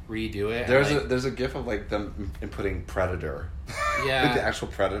out. redo it. There's and, like, a gif of like them inputting Predator. Yeah. Like the actual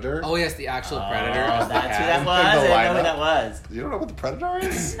Predator. oh yes, the actual Predator. Oh, as the that's who cat. that was. I The didn't know who lineup. that was. You don't know what the Predator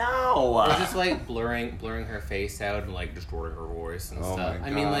is? No. They're just like blurring her face out and like distorting her voice and Oh stuff. my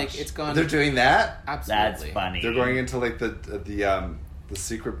I mean, like gosh. it's gone. They're doing that. absolutely. That's funny. They're going into like the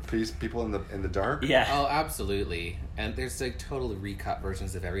secret people in the dark. Yeah. Oh, absolutely. And there's like totally recut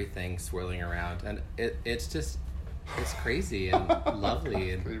versions of everything swirling around, and it's crazy and lovely,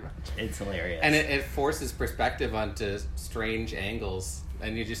 Pretty and much. It's hilarious. it forces perspective onto strange angles,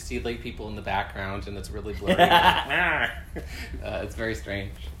 and you just see like people in the background, and it's really blurry. It's very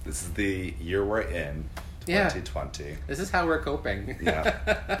strange. This is the year we're in, Yeah. 2020. This is how we're coping.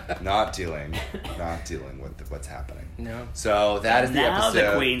 Yeah. Not dealing with what's happening. No. So that is the now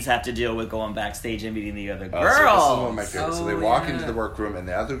episode. the queens have to deal with going backstage and meeting the other Oh, girls. so this is one of my favorites. So they Oh, walk yeah. into the workroom and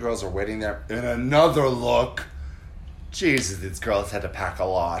the other girls are waiting there in another look. Jesus, these girls had to pack a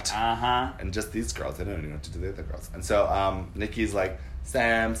lot. Uh-huh. And just these girls, they don't even know what to do with the other girls. And so Nikki's like,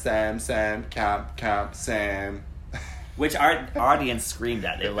 Sam, camp, Sam. Which our audience screamed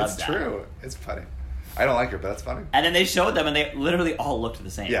at. They loved It's that. true. It's funny. I don't like her, but that's funny. And then they showed them, and they literally all looked the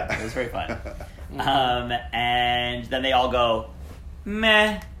same. Yeah. It was very fun. And then they all go,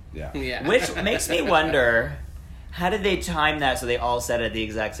 meh. Yeah. Yeah. Which makes me wonder, how did they time that so they all said it at the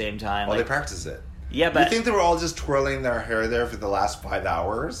exact same time? Well, Like, they practice it. yeah, but... You think they were all just twirling their hair there for the last 5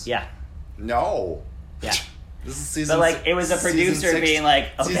 hours? yeah. No. Yeah. This is season But, like, six- it was a season producer six- being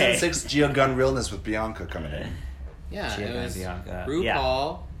like, okay. Season 6 Gia Gun Realness with Bianca coming in. Yeah, Gia it and was Bianca.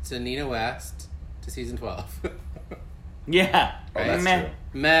 RuPaul to Nina West to season 12. Yeah. Oh, that's Meh. true.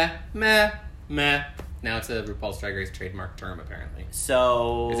 meh. Now it's a RuPaul's Drag Race trademark term, apparently.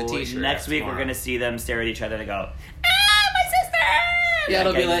 So, There's a t-shirt next week tomorrow. we're going to see them stare at each other and go, my sister! Yeah,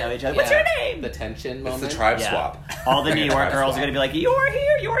 it'll be Getting to like, know each other. What's your name? The tension It's moment. the tribe Yeah. swap. All the New York Tribe girls swap. are going to be like, you're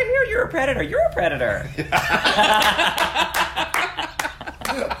here, you're a predator, you're a predator.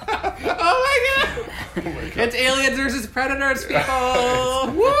 Oh my god! It's aliens versus predators,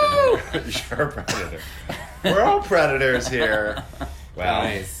 people! Woo! You're a predator. We're all predators here. Well,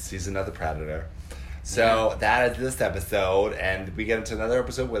 Nice. he's another predator. So that is this episode, and we get into another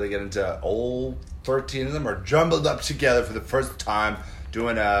episode where they get into all 13 of them are jumbled up together for the first time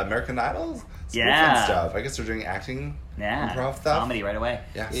doing American Idol. Some Yeah. fun stuff. I guess they're doing acting, Yeah. improv stuff. Comedy right away.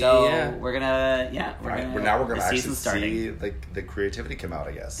 Yeah. So Yeah. we're gonna, Right. Now we're gonna the actually season's starting. see like the creativity come out.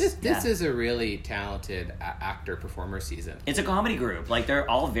 I guess. This Yeah. is a really talented actor-performer season. It's a comedy group. Like, they're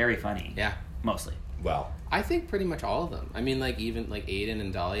all very funny. Yeah. Mostly. Well, I think pretty much all of them. I mean, like, even, like, Aiden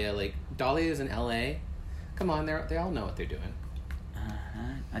and Dahlia. Like, Dahlia's in L.A. Come on, they all know what they're doing.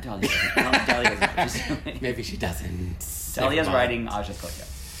 Uh-huh. Dahlia doesn't. Dahlia doesn't. Maybe she doesn't. Dahlia's Never mind. riding Aja's coattail.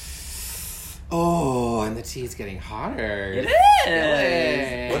 Oh, and the tea's getting hotter. It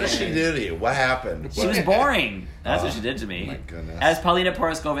is. what did she do to you? What happened? She was boring. That's what she did to me. my goodness. As Paulina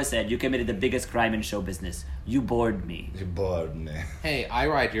Poroskova said, you committed the biggest crime in show business. You bored me. You bored me. Hey, I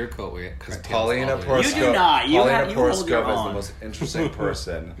ride your coat Because Paulina Porosco, You do not. You Paulina you hold your Porosco is own. the most interesting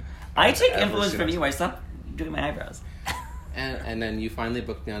person. I I've take ever influence seen from on you. I stopped doing my eyebrows. And then you finally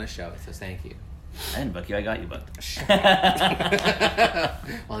booked me on a show, so thank you. I didn't book you. I got you booked.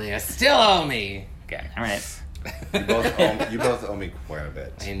 Well, you still owe me. Okay. All right. You both owe me quite a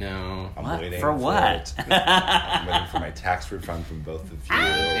bit. I know. I'm What? waiting For what? it. I'm waiting for my tax refund from both of you.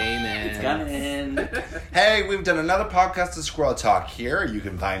 Amen. It's coming. Hey, we've done another podcast of Squirrel Talk here. You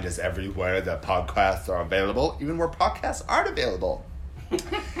can find us everywhere that podcasts are available, even where podcasts aren't available.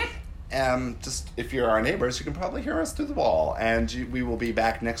 Just if you're our neighbors, you can probably hear us through the wall. And we will be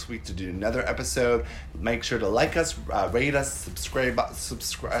back next week to do another episode. Make sure to like us, rate us, subscribe us.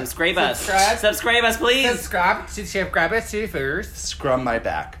 Subscribe us. Subscribe. Subscribe us, please. Subscribe to first. Scrum my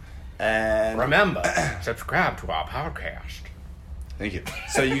back. And Remember, subscribe to our podcast. Thank you.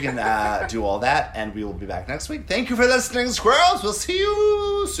 So you can do all that, and we will be back next week. Thank you for listening, squirrels. We'll see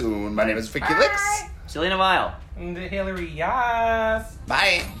you soon. My name is Vicky Licks. Selena Vile. And Hillary, yes.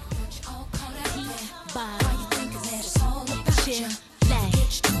 Bye.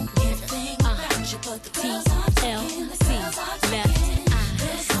 TLC,